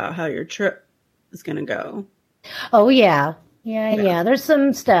intentional about how your trip is going to go. Oh, yeah. Yeah. There's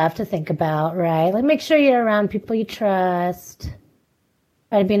some stuff to think about, right? Like make sure you're around people you trust.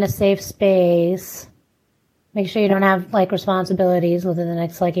 Try to be in a safe space. Make sure you don't have like responsibilities within the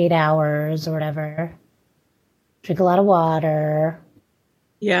next like 8 hours or whatever. Drink a lot of water.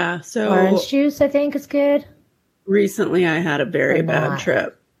 Yeah. So orange juice, I think, is good. Recently, I had a very bad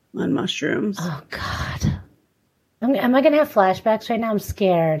trip on mushrooms. Oh, God. Am I going to have flashbacks right now? I'm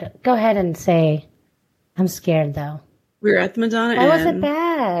scared. Go ahead and say, I'm scared, though. We were at the Madonna Inn. Why was it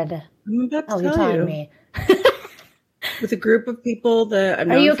bad? I'm about to tell you're telling me. With a group of people that I've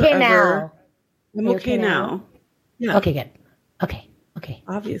known Are you okay forever. now? I'm okay now. Yeah. Okay, good. Okay.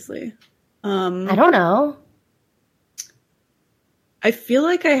 Obviously. I don't know. I feel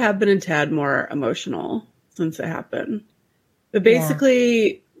like I have been a tad more emotional since it happened. But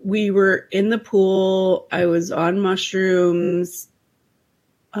basically, we were in the pool. I was on mushrooms.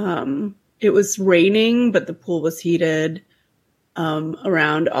 It was raining, but the pool was heated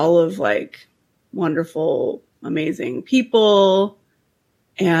around all of like wonderful, amazing people.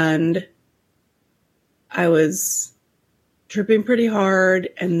 And I was tripping pretty hard.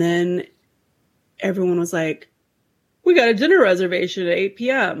 And then everyone was like, we got a dinner reservation at 8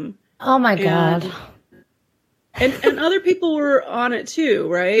 p.m. Oh my God. And other people were on it too,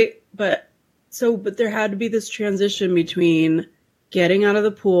 right? But there had to be this transition between getting out of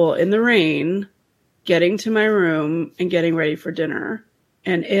the pool in the rain, getting to my room, and getting ready for dinner.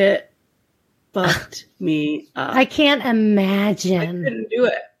 And it fucked me up. I can't imagine. I couldn't do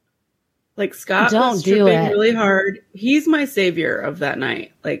it. Like Scott Don't was do tripping it. really hard. He's my savior of that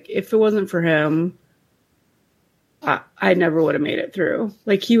night. Like if it wasn't for him, I never would have made it through.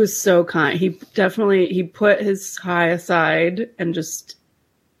 Like he was so kind. He put his high aside and just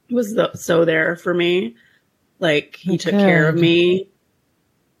was so there for me. Like he took care of me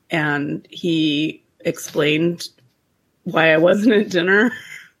and he explained why I wasn't at dinner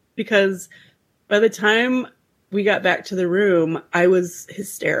because by the time we got back to the room, I was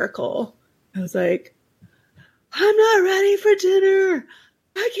hysterical. I was like, I'm not ready for dinner.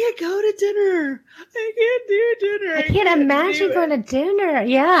 I can't go to dinner. I can't do dinner. I can't imagine going to dinner.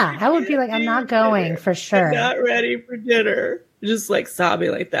 Yeah, I would be like, I'm not going for sure. I'm not ready for dinner. Just like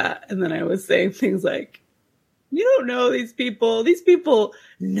sobbing like that. And then I was saying things like, you don't know these people. These people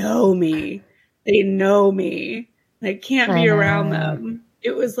know me. They know me. I can't be around them.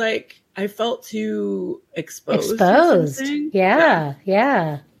 It was like, I felt too exposed. To something.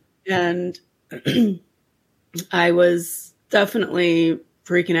 Yeah. And I was definitely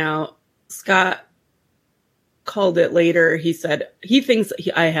freaking out. Scott called it later. He said he thinks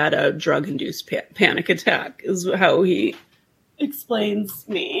I had a drug-induced panic attack is how he explains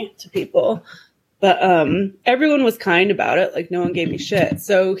me to people. But everyone was kind about it. Like no one gave me shit.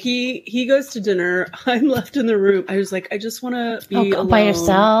 So he goes to dinner. I'm left in the room. I was like, I just want to be alone. By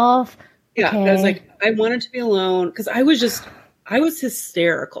yourself? Yeah. Okay. I was like, I wanted to be alone because I was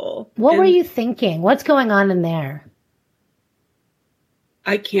hysterical. What were you thinking? What's going on in there?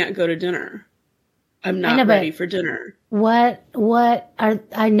 I can't go to dinner. I'm not ready for dinner.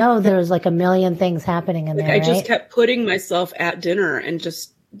 I know there's like a million things happening in there. I just kept putting myself at dinner and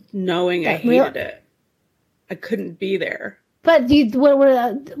just knowing I hated it. I couldn't be there. But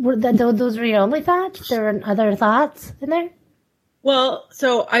those were your only thoughts? There were other thoughts in there? Well,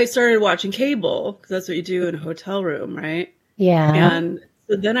 so I started watching cable because that's what you do in a hotel room, right? Yeah. And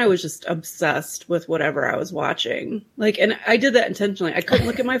But then I was just obsessed with whatever I was watching. Like, and I did that intentionally. I couldn't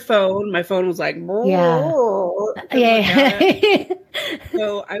look at my phone. My phone was like, Yeah.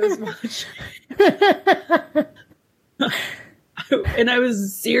 So I was watching. And I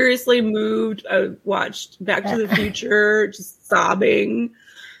was seriously moved. I watched Back to the Future, just sobbing.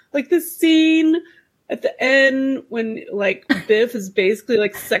 Like the scene at the end when like Biff is basically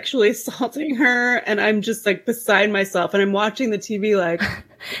like sexually assaulting her, and I'm just like beside myself, and I'm watching the TV like,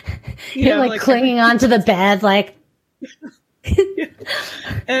 you're like clinging onto the bed, like,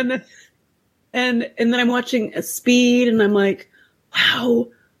 and then I'm watching Speed, and I'm like, wow,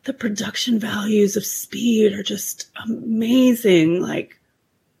 the production values of Speed are just amazing. Like,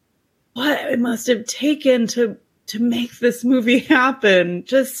 what it must have taken to make this movie happen.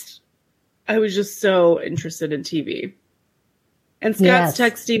 I was just so interested in TV. And Scott's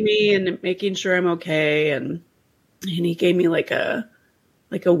texting me and making sure I'm okay. And he gave me like a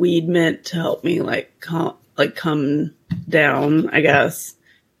weed mint to help me come down, I guess.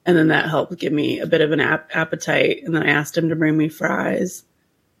 And then that helped give me a bit of an appetite. And then I asked him to bring me fries.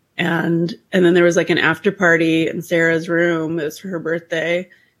 And then there was like an after party in Sarah's room. It was for her birthday.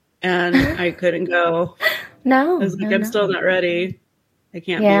 And I couldn't go. No. I was like, I'm still not ready. I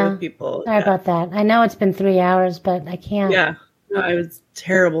can't be with people. Sorry about that. I know it's been 3 hours, but I can't. Yeah. No, it was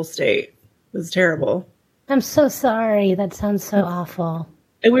terrible state. It was terrible. I'm so sorry. That sounds so awful.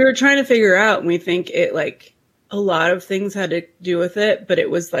 And we were trying to figure out, and we think it like a lot of things had to do with it, but it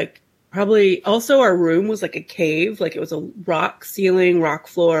was like probably also our room was like a cave. Like it was a rock ceiling, rock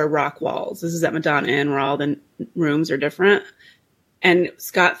floor, rock walls. This is at Madonna Inn where all the rooms are different. And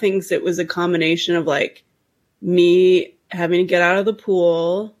Scott thinks it was a combination of like me having to get out of the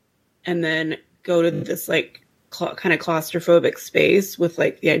pool and then go to this like kind of claustrophobic space with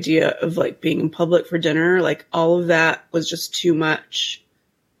like the idea of like being in public for dinner. Like all of that was just too much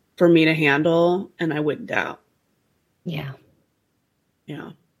for me to handle. And I wigged out. Yeah. Yeah.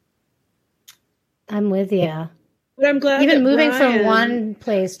 I'm with you. But I'm glad even moving from one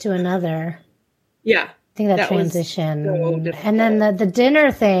place to another. Yeah. I think that transition. So and then the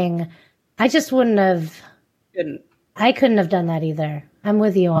dinner thing, I just wouldn't have. I couldn't have done that either. I'm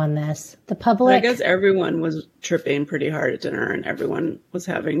with you on this. The public. I guess everyone was tripping pretty hard at dinner and everyone was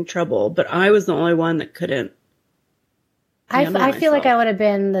having trouble, but I was the only one that couldn't. I feel like I would have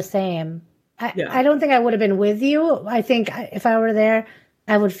been the same. I don't think I would have been with you. I think if I were there,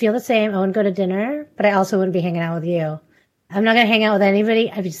 I would feel the same. I wouldn't go to dinner, but I also wouldn't be hanging out with you. I'm not going to hang out with anybody.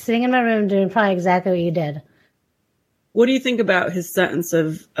 I'd be sitting in my room doing probably exactly what you did. What do you think about his sentence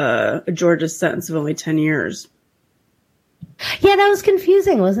of George's sentence of only 10 years? Yeah, that was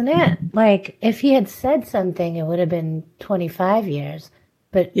confusing, wasn't it? Like, if he had said something, it would have been 25 years.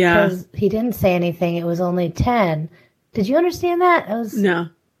 But because he didn't say anything, it was only 10. Did you understand that? No.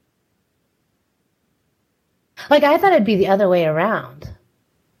 Like, I thought it'd be the other way around.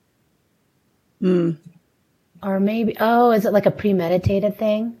 Or maybe, is it like a premeditated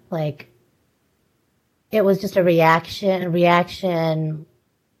thing? Like, it was just a reaction.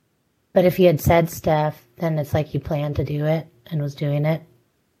 But if he had said stuff, then it's like he planned to do it and was doing it.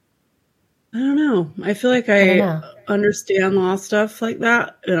 I don't know. I feel like I understand law stuff like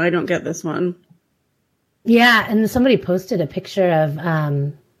that, and I don't get this one. Yeah, and somebody posted a picture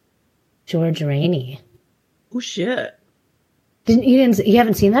of George Rainey. Oh shit! You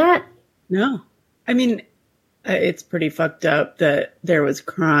haven't seen that? No. I mean, it's pretty fucked up that there was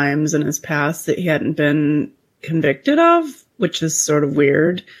crimes in his past that he hadn't been convicted of, which is sort of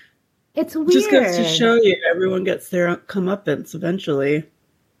weird. It's weird. Just goes to show you everyone gets their comeuppance eventually.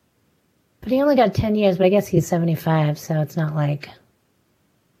 But he only got 10 years, but I guess he's 75, so it's not like...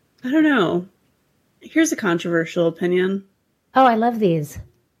 I don't know. Here's a controversial opinion. Oh, I love these.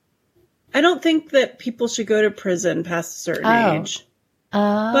 I don't think that people should go to prison past a certain age.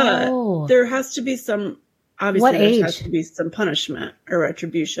 But there has to be some... Obviously, there has to be some punishment or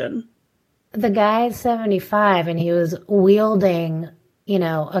retribution. The guy's 75, and he was wielding...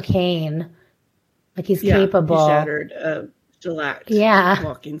 a cane. Like he's capable. He shattered a shellacked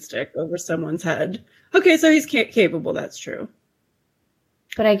walking stick over someone's head. Okay, so he's capable. That's true.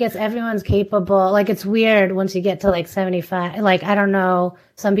 But I guess everyone's capable. Like, it's weird once you get to like 75. Like, I don't know.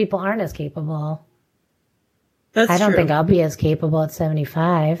 Some people aren't as capable. I don't think I'll be as capable at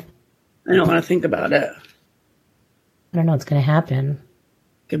 75. I don't want to think about it. I don't know what's going to happen.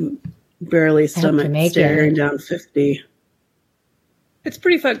 I can barely stomach staring down 50. It's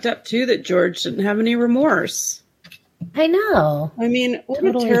pretty fucked up, too, that George didn't have any remorse. I know. I mean, what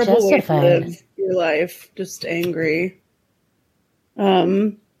a terrible way to live your life. Just angry.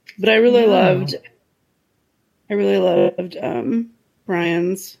 But I really loved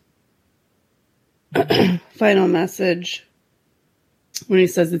Brian's final message when he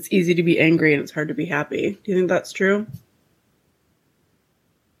says it's easy to be angry and it's hard to be happy. Do you think that's true?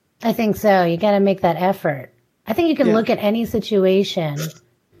 I think so. You got to make that effort. I think you can look at any situation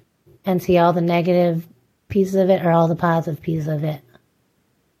and see all the negative pieces of it or all the positive pieces of it.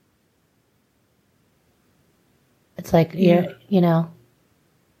 It's like, you know,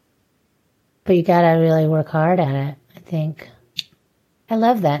 but you got to really work hard at it, I think. I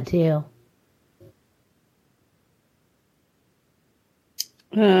love that too.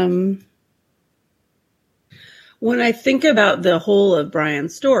 When I think about the whole of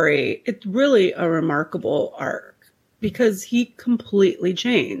Brian's story, it's really a remarkable arc because he completely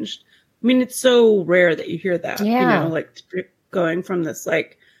changed. I mean, it's so rare that you hear that, you know, like going from this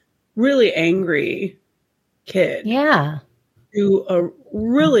like really angry kid to a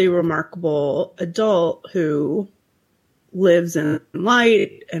really remarkable adult who lives in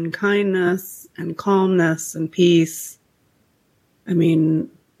light and kindness and calmness and peace. I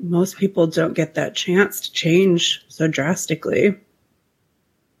mean, most people don't get that chance to change so drastically.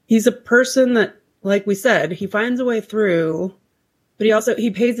 He's a person that, like we said, he finds a way through, but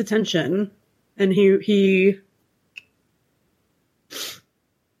he pays attention, and he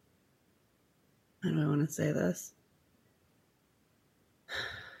how do I want to say this?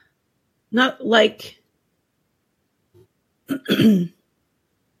 Not like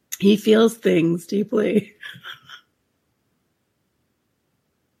he feels things deeply.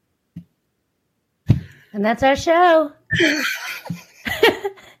 And that's our show.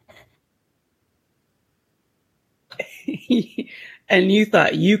 And you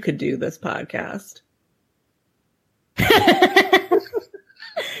thought you could do this podcast.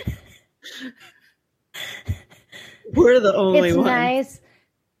 We're the only ones. Nice.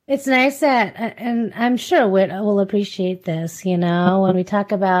 It's nice that, and I'm sure Whit will appreciate this, you know, when we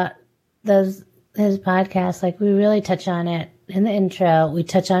talk about his podcast, like we really touch on it in the intro, we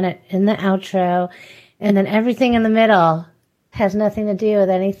touch on it in the outro, and then everything in the middle has nothing to do with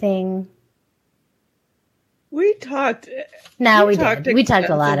anything. We talked. No, we did. We talked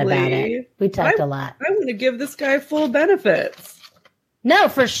a lot about it. We talked a lot. I want to give this guy full benefits. No,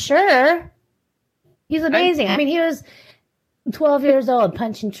 for sure. He's amazing. I mean, he was 12 years old,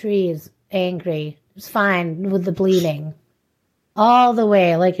 punching trees, angry. It was fine with the bleeding. All the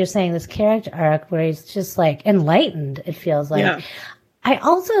way, like you're saying, this character arc where he's just like enlightened, it feels like. Yeah. I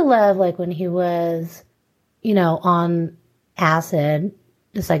also love like when he was, you know, on acid,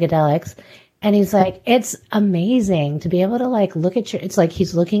 the psychedelics, and he's like, it's amazing to be able to like look at it's like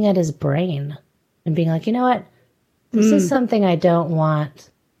he's looking at his brain and being like, you know what? This is something I don't want.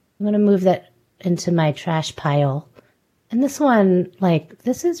 I'm going to move that into my trash pile. And this one, like,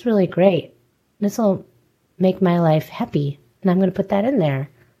 this is really great. This will make my life happy. And I'm going to put that in there.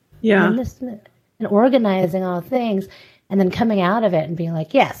 Yeah. And organizing all things and then coming out of it and being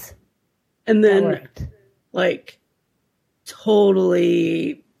like, yes. And then, like,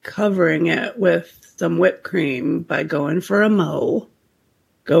 totally covering it with some whipped cream by going for a mow.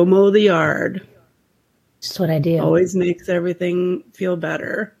 Go mow the yard. Just what I do. Always makes everything feel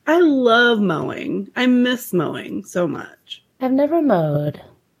better. I love mowing. I miss mowing so much. I've never mowed.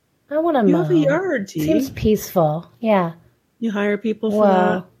 I want to mow. You have a yard, T. Seems peaceful. Yeah. You hire people for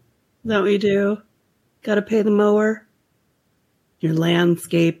that? Is that what you do? Got to pay the mower? Your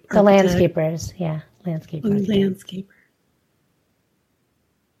landscape architect? The landscapers. Yeah. Landscaper.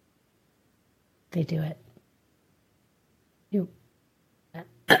 They do it.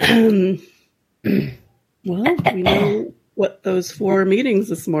 Well, we know what those 4 meetings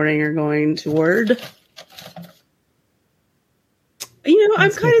this morning are going toward. You know, I'm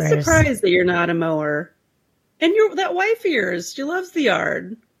kind of surprised that you're not a mower. And that wife of yours, she loves the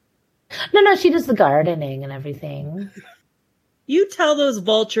yard. No, she does the gardening and everything. You tell those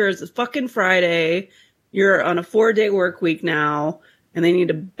vultures it's fucking Friday, you're on a 4-day work week now, and they need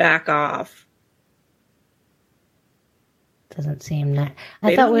to back off. Doesn't seem that.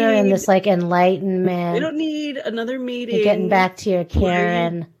 I thought we were in this like enlightenment. We don't need another meeting. You're getting back to your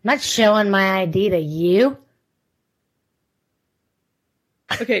Karen. I'm not showing my ID to you.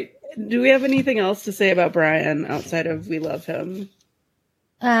 Okay. Do we have anything else to say about Brian outside of we love him?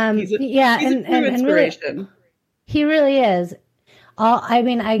 He's and inspiration. Really, he really is. All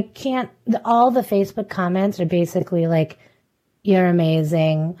the Facebook comments are basically like, "You're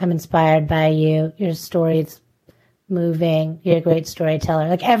amazing. I'm inspired by you. Your story's moving. You're a great storyteller."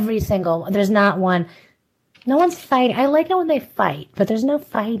 Like every single, there's not one. No one's fighting. I like it when they fight, but there's no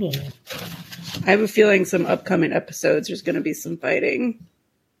fighting. I have a feeling some upcoming episodes there's going to be some fighting.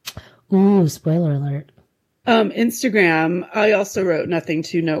 Ooh, spoiler alert. Instagram, I also wrote nothing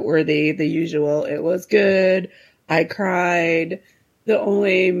too noteworthy. The usual. It was good. I cried. The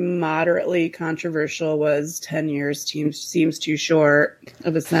only moderately controversial was 10 years seems too short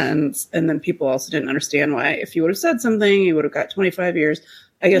of a sentence. And then people also didn't understand why. If you would have said something, you would have got 25 years.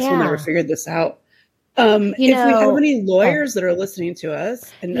 I guess we'll never figure this out. If we have any lawyers that are listening to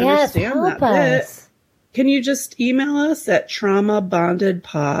us and understand that bit, can you just email us at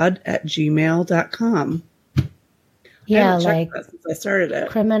traumabondedpod@gmail.com? Yeah, like since I started it.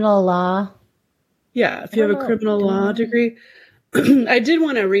 Criminal law. Yeah, if you have a criminal law degree. I did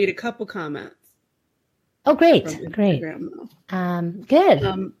want to read a couple comments. Oh, great. Good.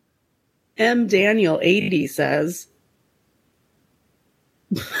 M. Daniel 80 says,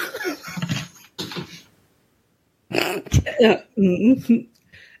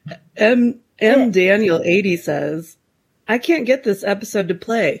 M. Daniel 80 says, I can't get this episode to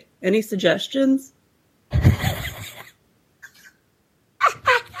play. Any suggestions?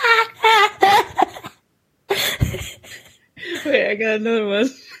 Wait, I got another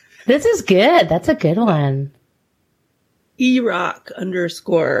one. This is good. That's a good one.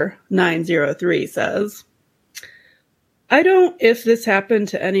 erock_903 says, I don't if this happened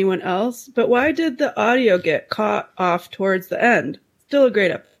to anyone else, but why did the audio get caught off towards the end? Still a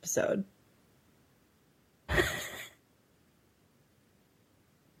great episode.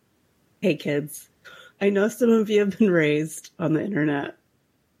 Hey kids, I know some of you have been raised on the internet,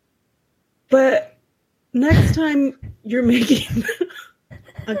 but next time you're making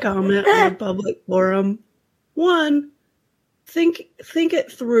a comment on a public forum, one, think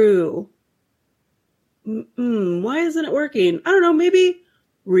it through. Why isn't it working? I don't know. Maybe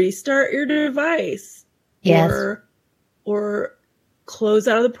restart your device. Yes. Or close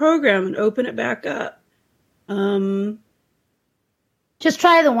out of the program and open it back up. Just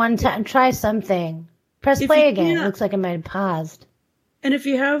try the one time. Try something. Press play again. It looks like it might have paused. And if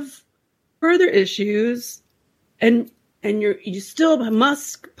you have further issues, and you still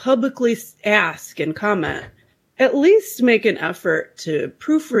must publicly ask and comment, at least make an effort to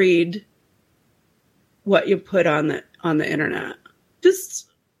proofread what you put on the internet. Just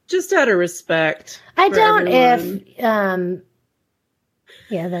out of respect. I don't everyone.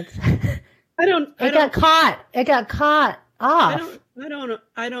 Yeah, that's It got caught off. When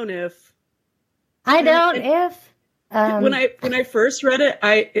I first read it,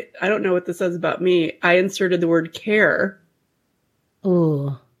 I don't know what this says about me. I inserted the word care.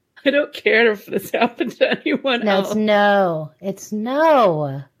 Ooh. I don't care if this happened to anyone else. It's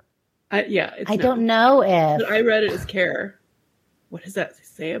no. I don't know if. But I read it as care. What does that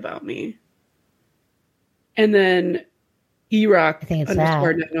say about me? And then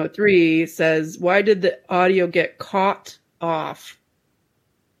erock_903 says, why did the audio get caught off?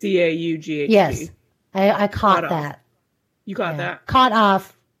 CAUGHT. Yes, I caught that. You got that? Caught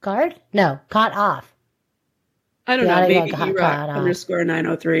off guard? No, caught off. I don't know. Maybe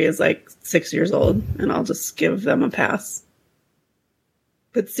erock_903 is like 6 years old, and I'll just give them a pass.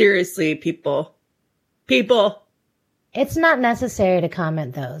 But seriously, people. It's not necessary to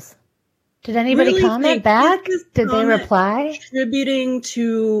comment those. Did anybody comment back? Did they reply? Contributing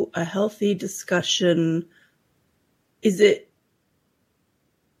to a healthy discussion. Is it?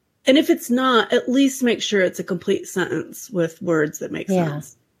 And if it's not, at least make sure it's a complete sentence with words that make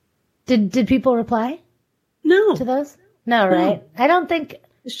sense. Did people reply? No. To those? No, right? I don't think.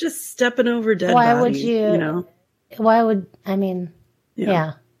 It's just stepping over dead bodies. Why would you? Why would, I mean,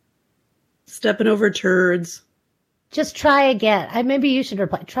 yeah. Stepping over turds. Just try again. Maybe you should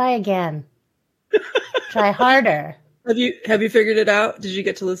reply. Try again. Try harder. Have you figured it out? Did you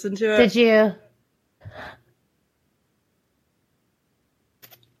get to listen to it? Did you?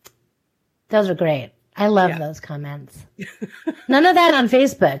 Those are great. I love those comments. None of that on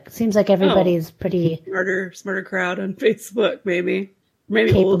Facebook. Seems like everybody's pretty smarter crowd on Facebook. Maybe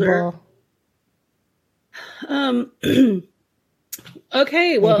capable. Older.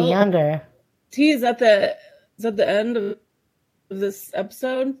 Okay. Well, maybe younger. T, is that the end of this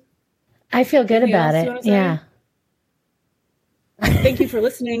episode? I feel good about it. Yeah. Thank you for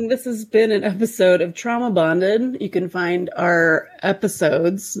listening. This has been an episode of Trauma Bonded. You can find our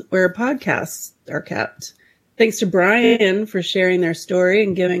episodes where podcasts are kept. Thanks to Brian for sharing their story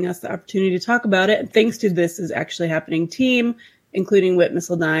and giving us the opportunity to talk about it. And thanks to This Is Actually Happening team, including Whit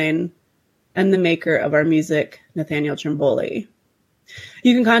Missildine and the maker of our music, Nathaniel Trimboli.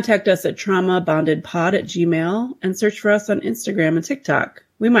 You can contact us at traumabondedpod@gmail.com and search for us on Instagram and TikTok.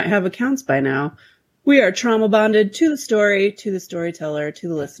 We might have accounts by now. We are trauma bonded to the story, to the storyteller, to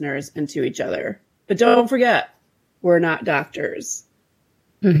the listeners, and to each other. But don't forget, we're not doctors.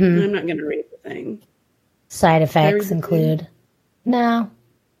 Mm-hmm. I'm not going to read the thing. Side effects include... No.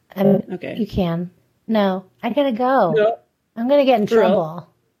 Okay. You can. No. I gotta go. No. I'm gonna get in trouble.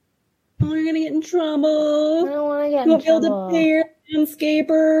 Oh, you're gonna get in trouble. I don't want to get in trouble. You won't be able to pay your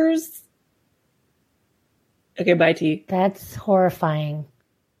landscapers. Okay, bye, T. That's horrifying.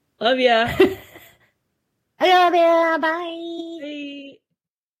 Love ya. I love ya. Bye. Bye.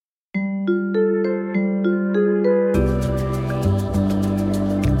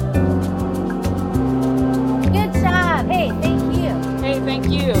 Good job. Hey, thank you. Hey, thank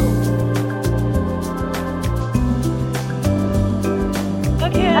you.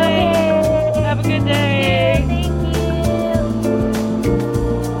 Okay. Have a good day. Thank you.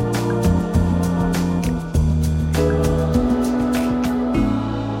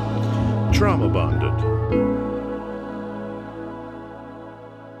 Trauma bonded.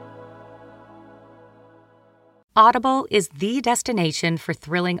 Audible is the destination for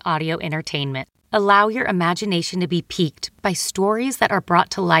thrilling audio entertainment. Allow your imagination to be piqued by stories that are brought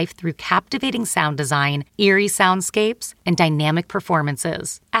to life through captivating sound design, eerie soundscapes, and dynamic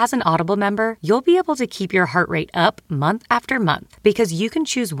performances. As an Audible member, you'll be able to keep your heart rate up month after month because you can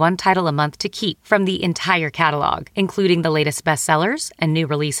choose one title a month to keep from the entire catalog, including the latest bestsellers and new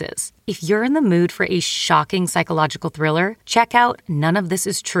releases. If you're in the mood for a shocking psychological thriller, check out None of This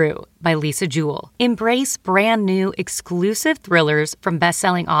Is True by Lisa Jewell. Embrace brand new, exclusive thrillers from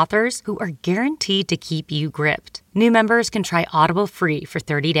best-selling authors who are guaranteed to keep you gripped. New members can try Audible free for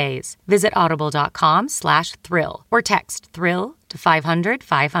 30 days. Visit audible.com/thrill or text thrill to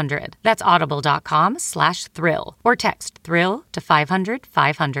 500-500. That's audible.com/thrill or text thrill to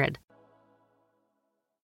 500-500.